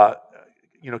 kind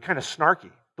of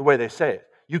snarky, the way they say it.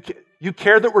 You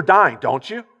care that we're dying, don't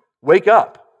you? Wake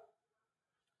up.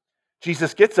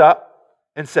 Jesus gets up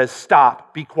and says,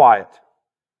 stop, be quiet,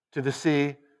 to the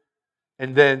sea.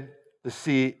 And then the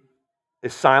sea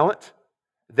is silent.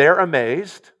 They're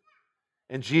amazed.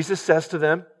 And Jesus says to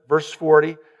them, verse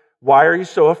 40, why are you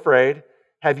so afraid?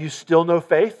 Have you still no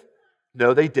faith?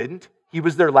 No, they didn't. He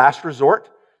was their last resort.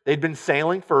 They'd been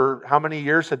sailing for how many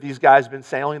years had these guys been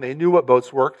sailing? They knew what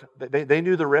boats worked. They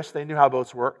knew the risks. They knew how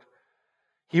boats worked.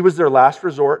 He was their last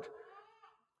resort.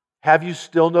 Have you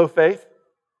still no faith?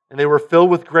 And they were filled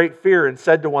with great fear and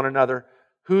said to one another,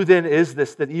 who then is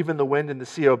this that even the wind and the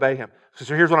sea obey him?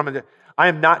 So here's what I'm going to do. I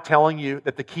am not telling you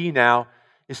that the key now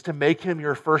is to make him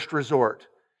your first resort.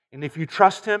 And if you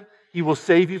trust him, he will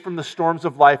save you from the storms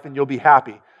of life and you'll be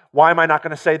happy. Why am I not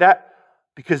going to say that?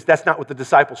 Because that's not what the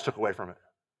disciples took away from it.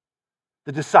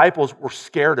 The disciples were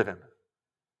scared of him.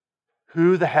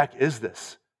 Who the heck is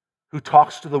this who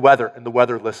talks to the weather and the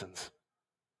weather listens?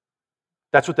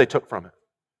 That's what they took from it.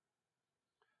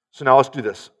 So now let's do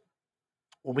this.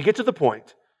 When we get to the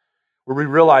point where we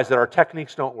realize that our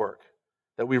techniques don't work,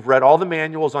 that we've read all the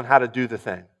manuals on how to do the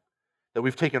thing, that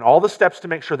we've taken all the steps to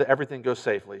make sure that everything goes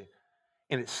safely,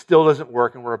 and it still doesn't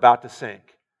work and we're about to sink,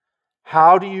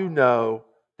 how do you know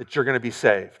that you're going to be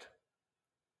saved?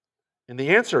 And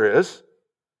the answer is,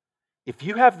 if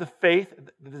you have the faith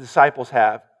that the disciples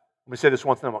have, let me say this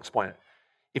once and then I'll explain it.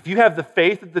 If you have the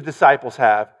faith that the disciples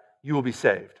have, you will be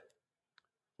saved.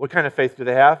 What kind of faith do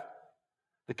they have?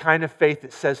 The kind of faith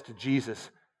that says to Jesus,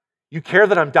 you care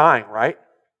that I'm dying, right?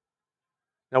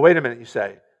 Now wait a minute, you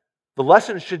say. The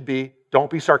lesson should be, don't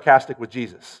be sarcastic with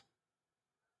Jesus.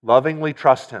 Lovingly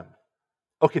trust him.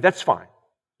 Okay, that's fine.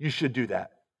 You should do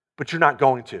that. But you're not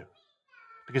going to.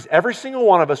 Because every single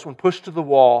one of us, when pushed to the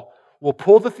wall, will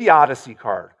pull the theodicy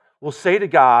card. We'll say to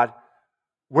God,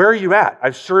 where are you at?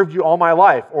 I've served you all my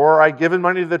life, or I've given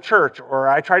money to the church, or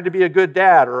I tried to be a good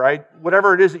dad, or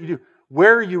whatever it is that you do.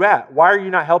 Where are you at? Why are you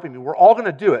not helping me? We're all going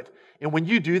to do it. And when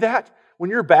you do that, when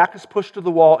your back is pushed to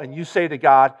the wall and you say to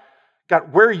God,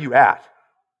 God, where are you at?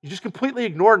 You just completely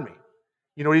ignored me.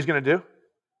 You know what he's going to do?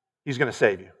 He's going to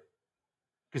save you.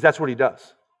 Because that's what he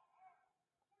does.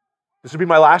 This will be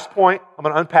my last point. I'm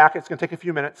going to unpack it. It's going to take a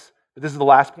few minutes, but this is the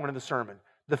last point of the sermon.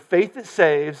 The faith that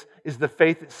saves is the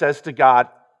faith that says to God,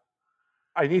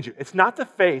 I need you. It's not the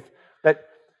faith that,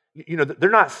 they're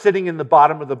not sitting in the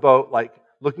bottom of the boat like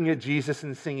looking at Jesus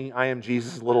and singing, I am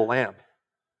Jesus' little lamb.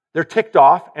 They're ticked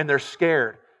off and they're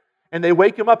scared. And they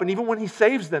wake him up, and even when he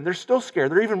saves them, they're still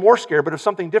scared. They're even more scared, but of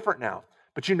something different now.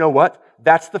 But you know what?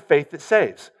 That's the faith that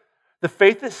saves. The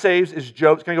faith that saves is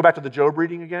Job. Can I go back to the Job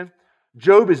reading again?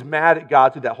 Job is mad at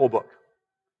God through that whole book.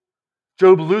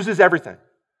 Job loses everything.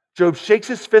 Job shakes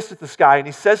his fist at the sky and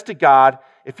he says to God,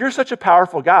 if you're such a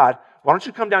powerful God, why don't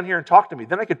you come down here and talk to me?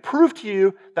 Then I could prove to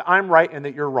you that I'm right and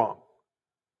that you're wrong.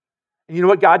 And you know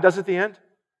what God does at the end?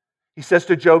 He says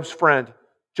to Job's friend,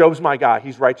 Job's my guy.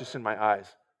 He's righteous in my eyes.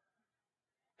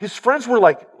 His friends were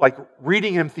like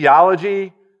reading him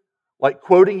theology, like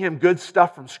quoting him good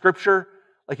stuff from Scripture,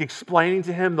 like explaining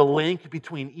to him the link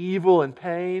between evil and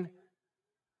pain.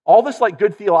 All this like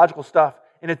good theological stuff.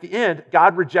 And at the end,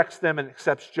 God rejects them and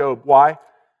accepts Job. Why?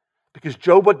 Because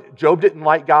Job didn't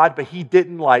like God, but he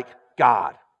didn't like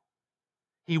God.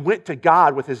 He went to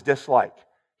God with his dislike.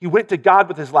 He went to God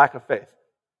with his lack of faith.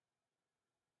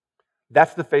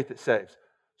 That's the faith that saves.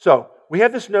 So, we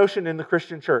have this notion in the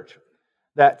Christian church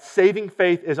that saving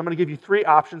faith is, I'm going to give you three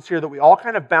options here that we all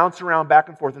kind of bounce around back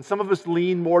and forth, and some of us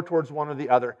lean more towards one or the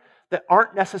other, that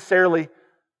aren't necessarily,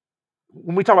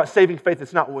 when we talk about saving faith,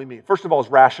 it's not what we mean. First of all is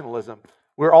rationalism.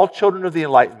 We're all children of the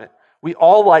Enlightenment. We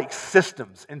all like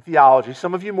systems in theology,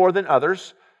 some of you more than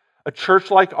others. A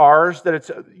church like ours, that it's,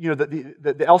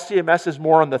 the LCMS is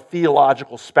more on the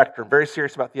theological spectrum, very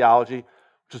serious about theology,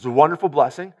 which is a wonderful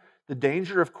blessing. The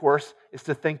danger, of course, is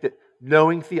to think that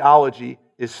knowing theology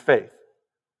is faith.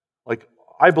 Like,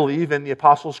 I believe in the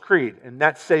Apostles' Creed, and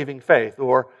that's saving faith.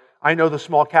 Or, I know the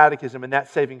small catechism, and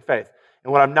that's saving faith.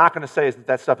 And what I'm not going to say is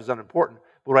that stuff is unimportant.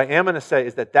 But what I am going to say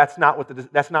is that that's not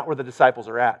where the disciples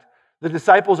are at. The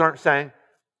disciples aren't saying,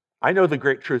 I know the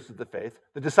great truths of the faith.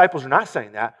 The disciples are not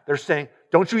saying that. They're saying,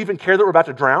 don't you even care that we're about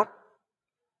to drown?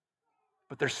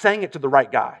 But they're saying it to the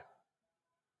right guy.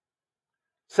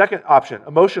 Second option,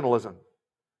 emotionalism.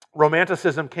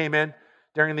 Romanticism came in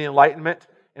during the Enlightenment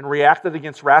and reacted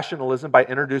against rationalism by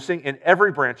introducing in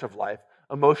every branch of life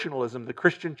emotionalism. The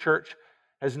Christian church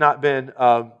has not been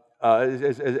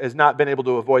able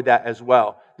to avoid that as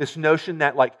well. This notion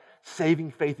that like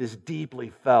saving faith is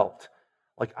deeply felt.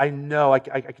 Like I know, I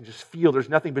can just feel there's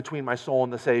nothing between my soul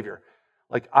and the Savior.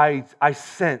 Like I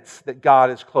sense that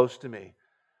God is close to me.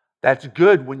 That's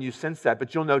good when you sense that,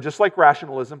 but you'll know, just like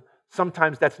rationalism,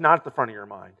 sometimes that's not at the front of your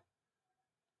mind.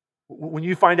 When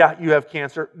you find out you have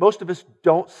cancer, most of us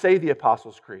don't say the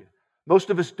Apostles' Creed. Most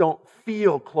of us don't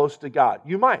feel close to God.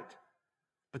 You might,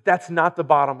 but that's not the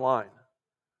bottom line.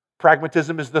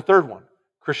 Pragmatism is the third one.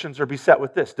 Christians are beset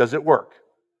with this. Does it work?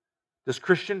 Does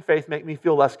Christian faith make me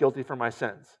feel less guilty for my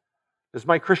sins? Does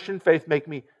my Christian faith make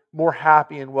me more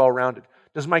happy and well-rounded?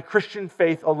 Does my Christian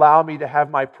faith allow me to have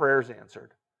my prayers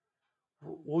answered?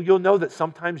 Well, you'll know that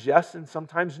sometimes yes and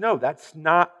sometimes no. That's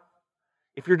not,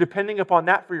 if you're depending upon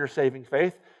that for your saving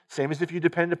faith, same as if you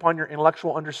depend upon your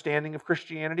intellectual understanding of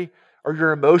Christianity or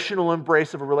your emotional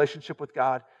embrace of a relationship with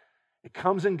God, it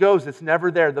comes and goes. It's never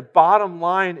there. The bottom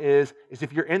line is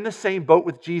if you're in the same boat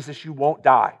with Jesus, you won't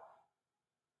die.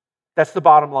 That's the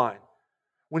bottom line.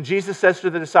 When Jesus says to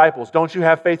the disciples, don't you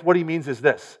have faith? What he means is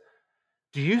this.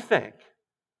 Do you think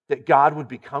that God would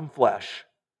become flesh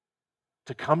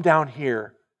to come down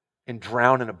here and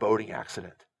drown in a boating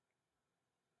accident?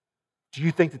 Do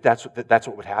you think that that's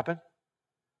what would happen?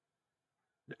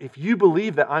 If you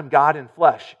believe that I'm God in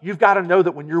flesh, you've got to know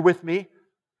that when you're with me,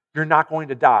 you're not going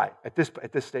to die at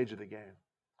this stage of the game.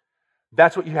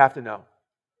 That's what you have to know.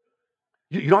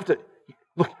 You don't have to,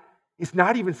 look, it's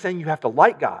not even saying you have to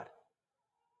like God.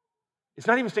 It's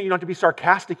not even saying you don't have to be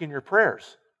sarcastic in your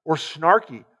prayers or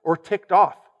snarky or ticked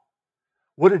off.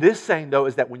 What it is saying, though,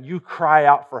 is that when you cry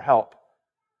out for help,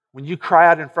 when you cry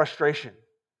out in frustration,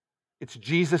 it's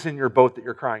Jesus in your boat that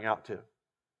you're crying out to.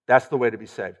 That's the way to be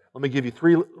saved. Let me give you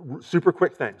 3 super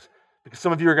quick things, because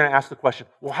some of you are going to ask the question,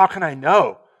 well, how can I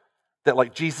know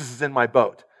that Jesus is in my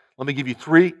boat? Let me give you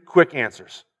 3 quick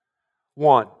answers.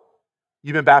 1,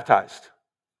 you've been baptized.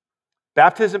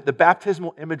 Baptism, the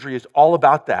baptismal imagery is all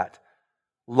about that.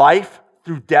 Life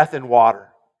through death in water.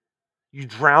 You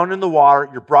drown in the water,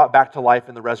 you're brought back to life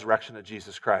in the resurrection of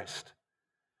Jesus Christ.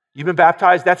 You've been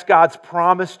baptized, that's God's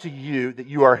promise to you that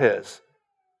you are His.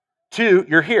 2,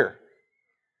 you're here.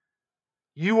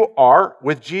 You are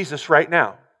with Jesus right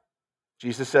now.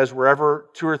 Jesus says, wherever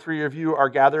 2 or 3 of you are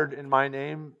gathered in my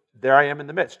name, there I am in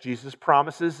the midst. Jesus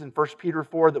promises in 1 Peter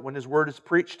 4 that when His word is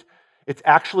preached, it's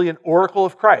actually an oracle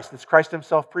of Christ. It's Christ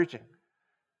Himself preaching.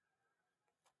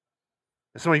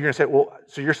 And some of you are going to say, well,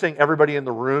 so you're saying everybody in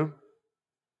the room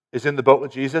is in the boat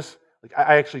with Jesus?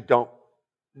 I actually don't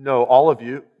know all of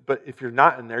you, but if you're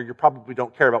not in there, you probably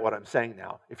don't care about what I'm saying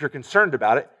now. If you're concerned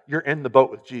about it, you're in the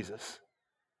boat with Jesus.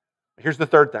 Here's the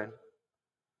third thing.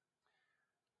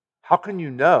 How can you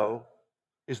know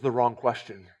is the wrong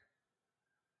question.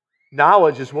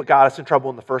 Knowledge is what got us in trouble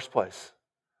in the first place.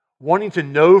 Wanting to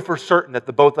know for certain that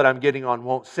the boat that I'm getting on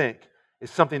won't sink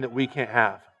is something that we can't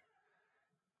have.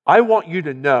 I want you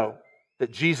to know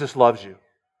that Jesus loves you.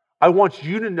 I want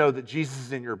you to know that Jesus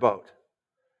is in your boat.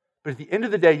 But at the end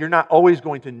of the day, you're not always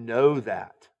going to know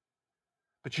that.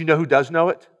 But you know who does know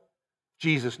it?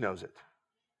 Jesus knows it.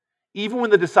 Even when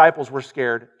the disciples were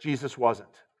scared, Jesus wasn't.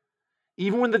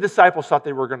 Even when the disciples thought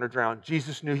they were going to drown,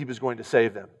 Jesus knew He was going to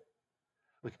save them.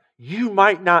 Look, you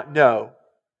might not know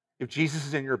if Jesus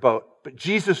is in your boat, but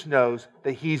Jesus knows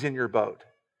that He's in your boat.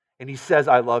 And He says,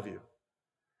 I love you.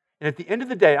 And at the end of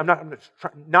the day, I'm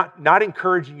not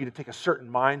encouraging you to take a certain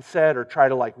mindset or try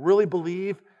to really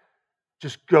believe.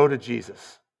 Just go to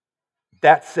Jesus.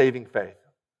 That's saving faith.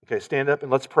 Okay, stand up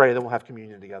and let's pray, then we'll have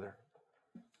communion together.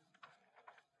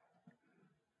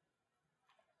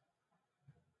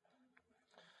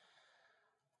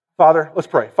 Father, let's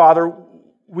pray. Father,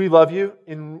 we love you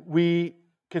and we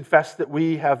confess that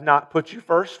we have not put you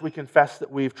first. We confess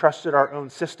that we've trusted our own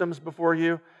systems before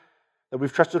you, that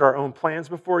we've trusted our own plans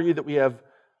before you, that we have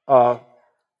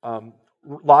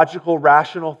logical,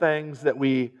 rational things that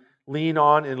we lean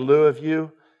on in lieu of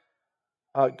you.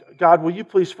 God, will you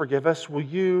please forgive us? Will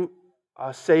you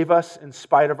save us in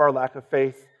spite of our lack of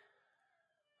faith?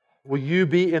 Will you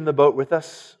be in the boat with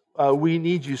us? We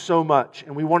need you so much,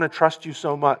 and we want to trust you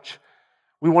so much.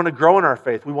 We want to grow in our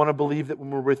faith. We want to believe that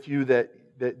when we're with you that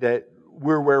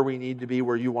we're where we need to be,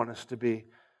 where you want us to be.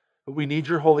 But we need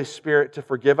your Holy Spirit to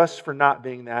forgive us for not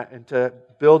being that and to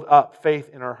build up faith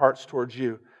in our hearts towards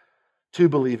you to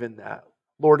believe in that.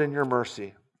 Lord, in your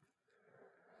mercy.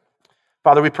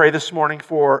 Father, we pray this morning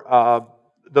for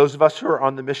those of us who are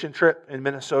on the mission trip in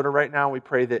Minnesota right now. We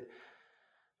pray that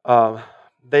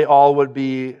they all would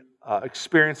be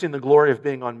experiencing the glory of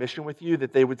being on mission with you,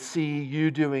 that they would see you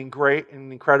doing great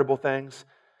and incredible things.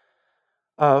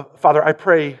 Father, I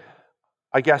pray,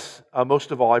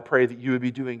 most of all, I pray that you would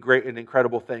be doing great and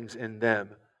incredible things in them,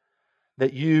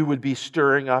 that you would be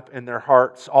stirring up in their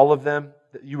hearts, all of them,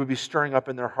 that you would be stirring up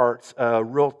in their hearts a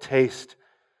real taste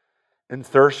and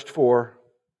thirst for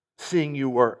seeing you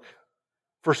work.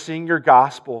 for seeing your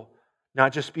gospel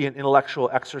not just be an intellectual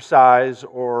exercise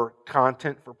or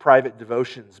content for private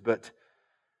devotions, but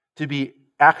to be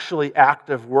actually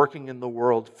active, working in the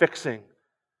world, fixing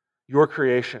your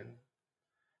creation.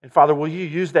 And Father, will you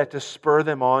use that to spur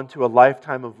them on to a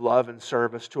lifetime of love and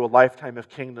service, to a lifetime of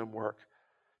kingdom work,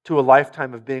 to a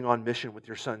lifetime of being on mission with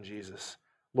your Son, Jesus.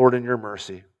 Lord, in your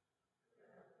mercy.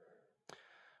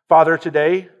 Father,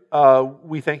 today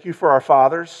we thank you for our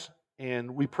fathers,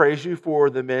 and we praise you for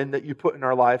the men that you put in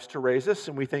our lives to raise us,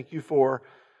 and we thank you for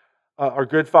our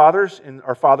good fathers and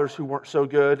our fathers who weren't so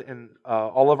good, and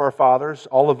all of our fathers,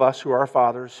 all of us who are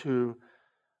fathers who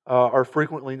are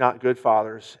frequently not good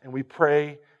fathers. And we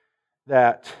pray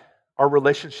that our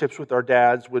relationships with our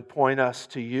dads would point us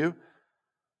to you,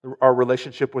 our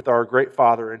relationship with our great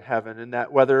Father in heaven, and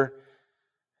that whether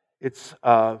it's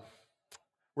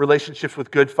relationships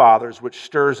with good fathers, which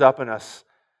stirs up in us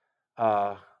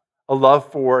a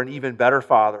love for an even better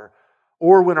father,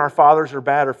 or when our fathers are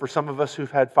bad, or for some of us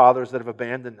who've had fathers that have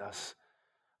abandoned us,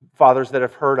 fathers that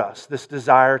have hurt us, this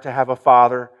desire to have a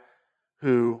father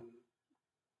who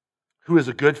is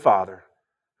a good father,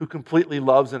 who completely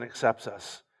loves and accepts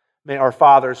us. May our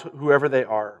fathers, whoever they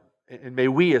are, and may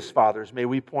we as fathers, may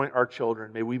we point our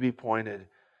children, may we be pointed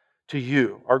to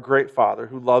you, our great Father,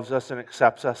 who loves us and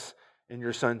accepts us in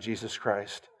your Son, Jesus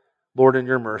Christ. Lord, in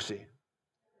your mercy.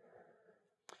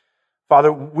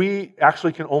 Father, we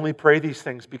actually can only pray these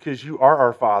things because you are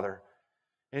our Father.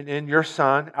 And in your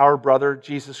Son, our brother,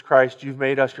 Jesus Christ, you've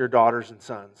made us your daughters and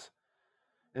sons.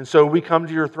 And so we come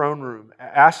to your throne room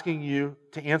asking you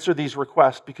to answer these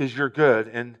requests because you're good.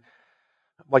 And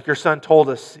like your Son told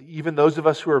us, even those of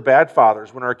us who are bad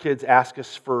fathers, when our kids ask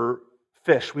us for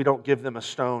fish, we don't give them a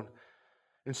stone.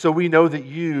 And so we know that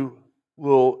you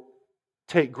will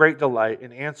take great delight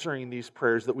in answering these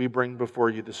prayers that we bring before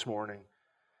you this morning.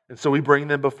 And so we bring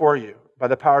them before you by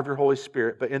the power of your Holy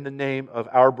Spirit, but in the name of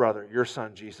our brother, your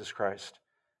Son, Jesus Christ.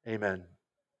 Amen.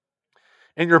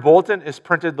 In your bulletin is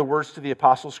printed the words to the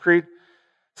Apostles' Creed.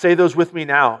 Say those with me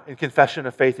now in confession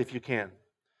of faith if you can.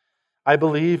 I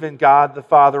believe in God the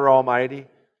Father Almighty,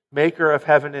 maker of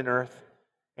heaven and earth,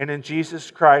 and in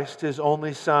Jesus Christ, his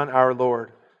only Son, our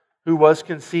Lord, who was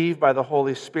conceived by the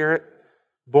Holy Spirit,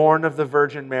 born of the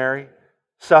Virgin Mary,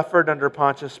 suffered under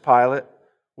Pontius Pilate,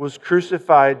 was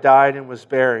crucified, died, and was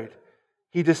buried.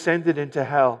 He descended into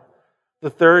hell. The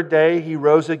third day he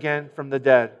rose again from the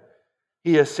dead.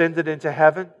 He ascended into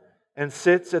heaven and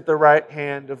sits at the right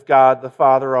hand of God the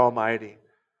Father Almighty.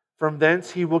 From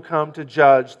thence he will come to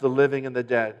judge the living and the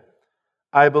dead.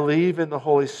 I believe in the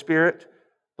Holy Spirit,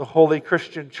 the holy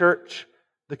Christian church,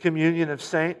 the communion of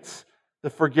saints,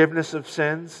 the forgiveness of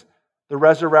sins, the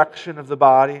resurrection of the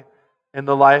body, and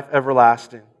the life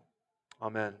everlasting.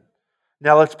 Amen.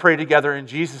 Now let's pray together in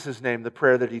Jesus' name the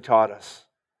prayer that he taught us.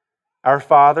 Our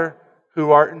Father,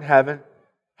 who art in heaven,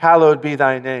 hallowed be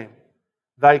thy name.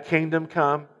 Thy kingdom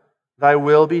come, thy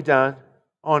will be done,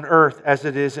 on earth as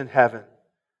it is in heaven.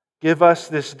 Give us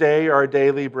this day our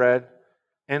daily bread,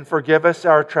 and forgive us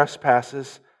our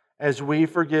trespasses, as we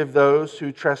forgive those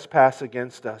who trespass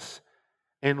against us.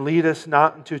 And lead us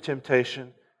not into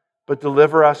temptation, but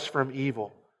deliver us from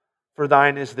evil. For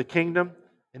thine is the kingdom,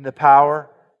 and the power,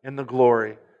 and the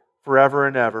glory, forever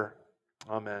and ever.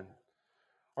 Amen.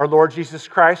 Our Lord Jesus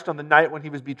Christ, on the night when he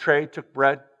was betrayed, took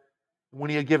bread. When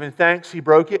he had given thanks, he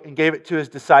broke it and gave it to his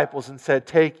disciples and said,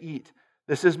 "Take, eat.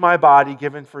 This is my body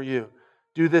given for you.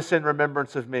 Do this in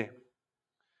remembrance of me."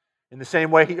 In the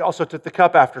same way, he also took the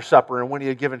cup after supper, and when he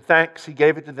had given thanks, he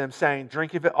gave it to them, saying,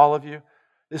 "Drink of it, all of you.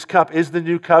 This cup is the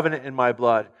new covenant in my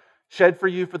blood, shed for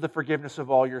you for the forgiveness of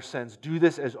all your sins. Do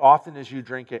this as often as you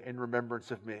drink it in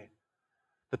remembrance of me."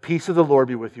 The peace of the Lord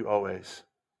be with you always.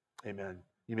 Amen.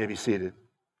 You may be seated.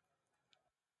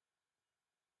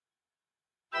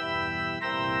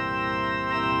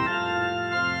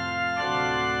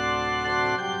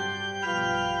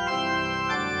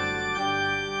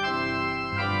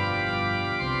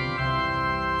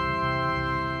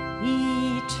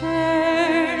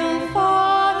 Eternal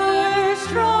Father,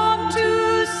 strong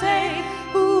to save,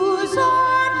 whose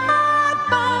arm hath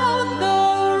found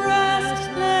the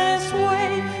restless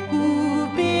way, who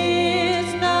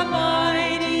bids the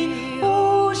mighty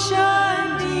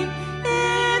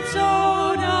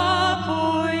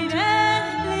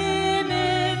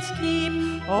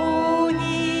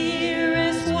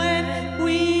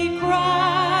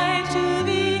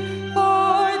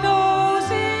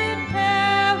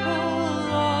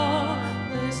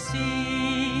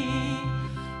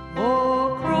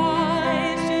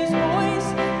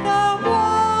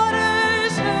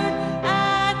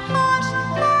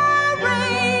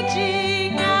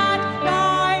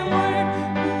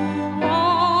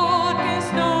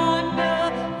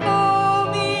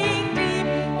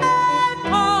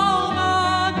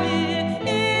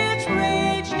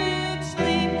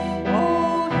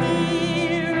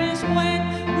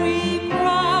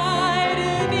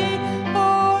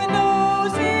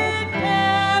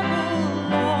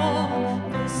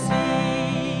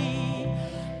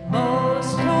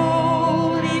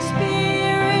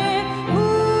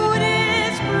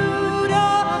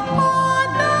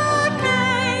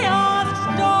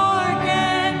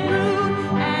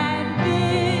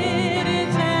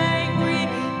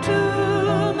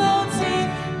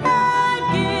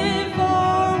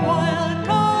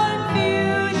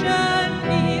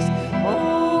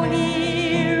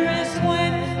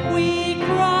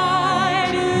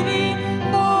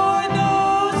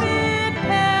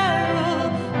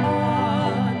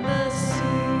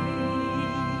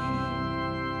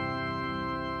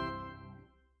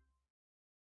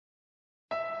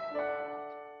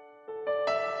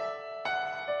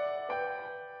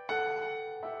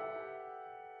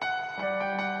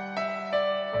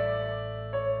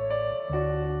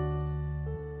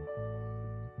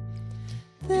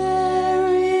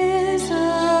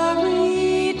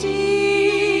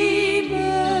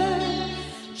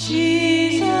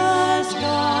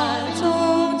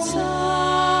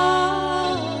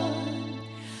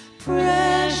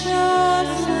Precious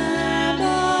Lamb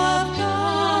of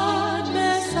God,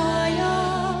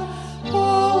 Messiah,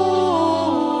 Holy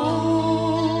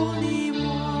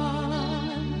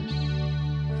One.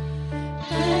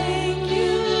 Thank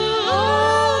you,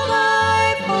 oh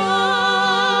my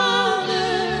Father,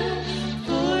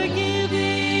 for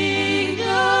giving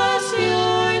us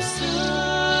your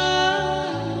Son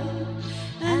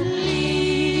and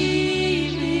leaving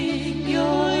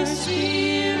your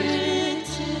Spirit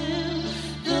till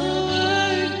the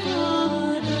work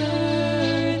on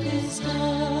earth is done.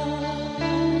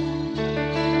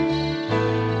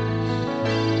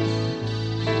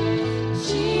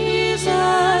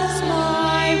 Jesus,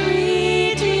 my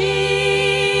Redeemer,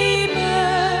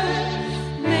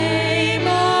 name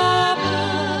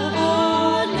above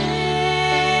all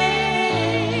names,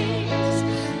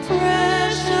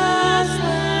 precious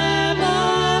Lamb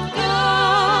of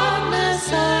God,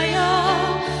 Messiah,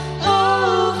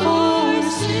 oh, for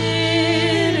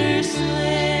sinners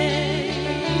slain.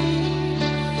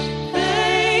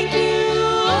 Thank you,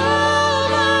 oh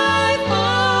my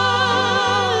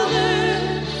Father,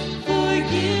 for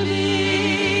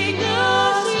giving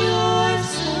us your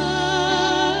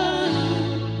Son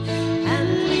and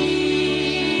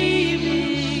leaving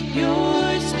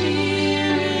your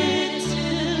Spirit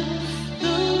till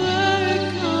the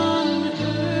work on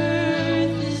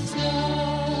earth is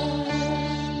done.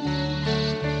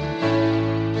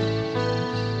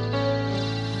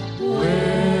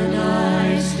 When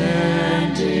I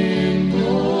stand in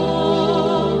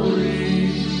glory,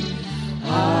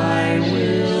 I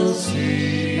will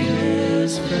see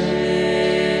His face.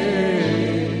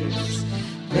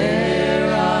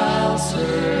 There I'll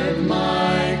serve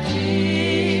my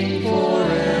King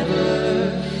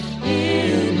forever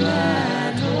in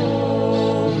that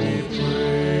holy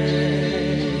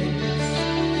place.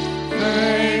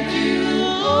 Thank you,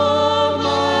 oh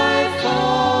my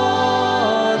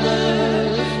Father,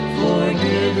 for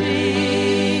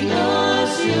giving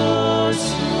us your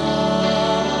Son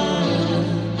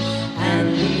and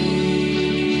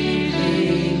leaving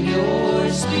your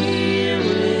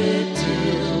Spirit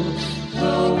till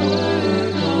the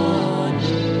work on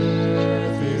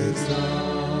earth is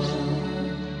done.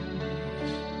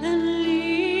 And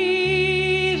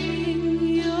leaving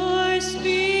your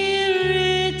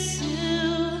Spirit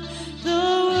till the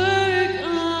work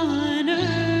on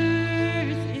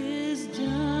earth is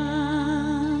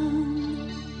done.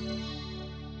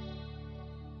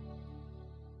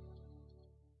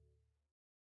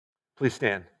 Please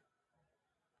stand.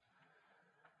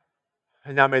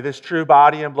 And now may this true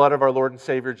body and blood of our Lord and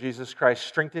Savior Jesus Christ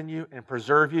strengthen you and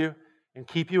preserve you and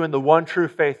keep you in the one true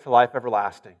faith to life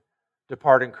everlasting.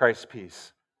 Depart in Christ's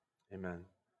peace. Amen.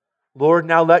 Lord,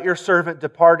 now let your servant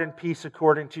depart in peace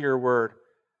according to your word.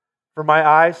 For my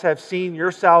eyes have seen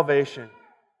your salvation,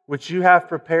 which you have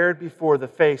prepared before the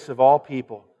face of all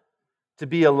people, to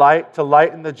be a light to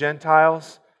lighten the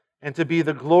Gentiles and to be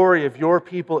the glory of your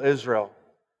people Israel.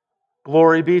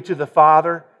 Glory be to the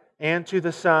Father, and to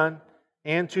the Son,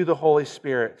 and to the Holy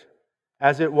Spirit,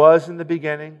 as it was in the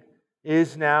beginning,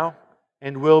 is now,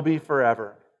 and will be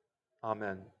forever.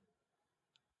 Amen.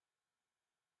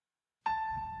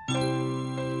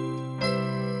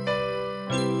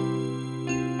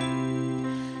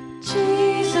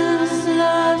 Jesus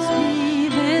loves me,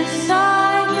 this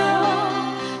I know,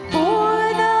 for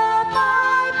the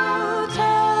Bible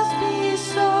tells me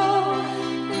so.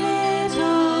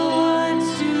 Little ones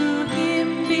to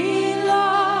Him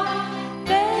belong.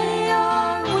 They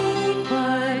are weak,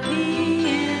 but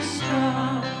He is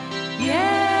strong.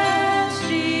 Yes,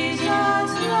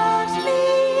 Jesus loves me.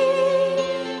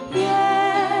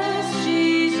 Yes,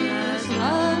 Jesus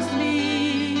loves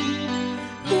me.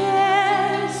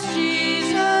 Yes,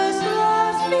 Jesus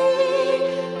loves me.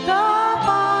 The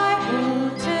Bible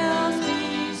tells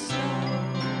me so.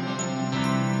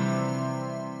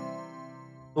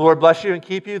 The Lord bless you and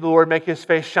keep you. The Lord make His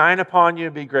face shine upon you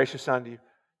and be gracious unto you.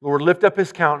 The Lord lift up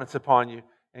His countenance upon you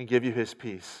and give you His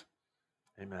peace.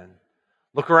 Amen.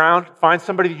 Look around, find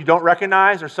somebody that you don't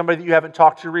recognize or somebody that you haven't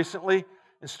talked to recently,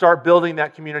 and start building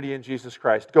that community in Jesus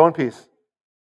Christ. Go in peace.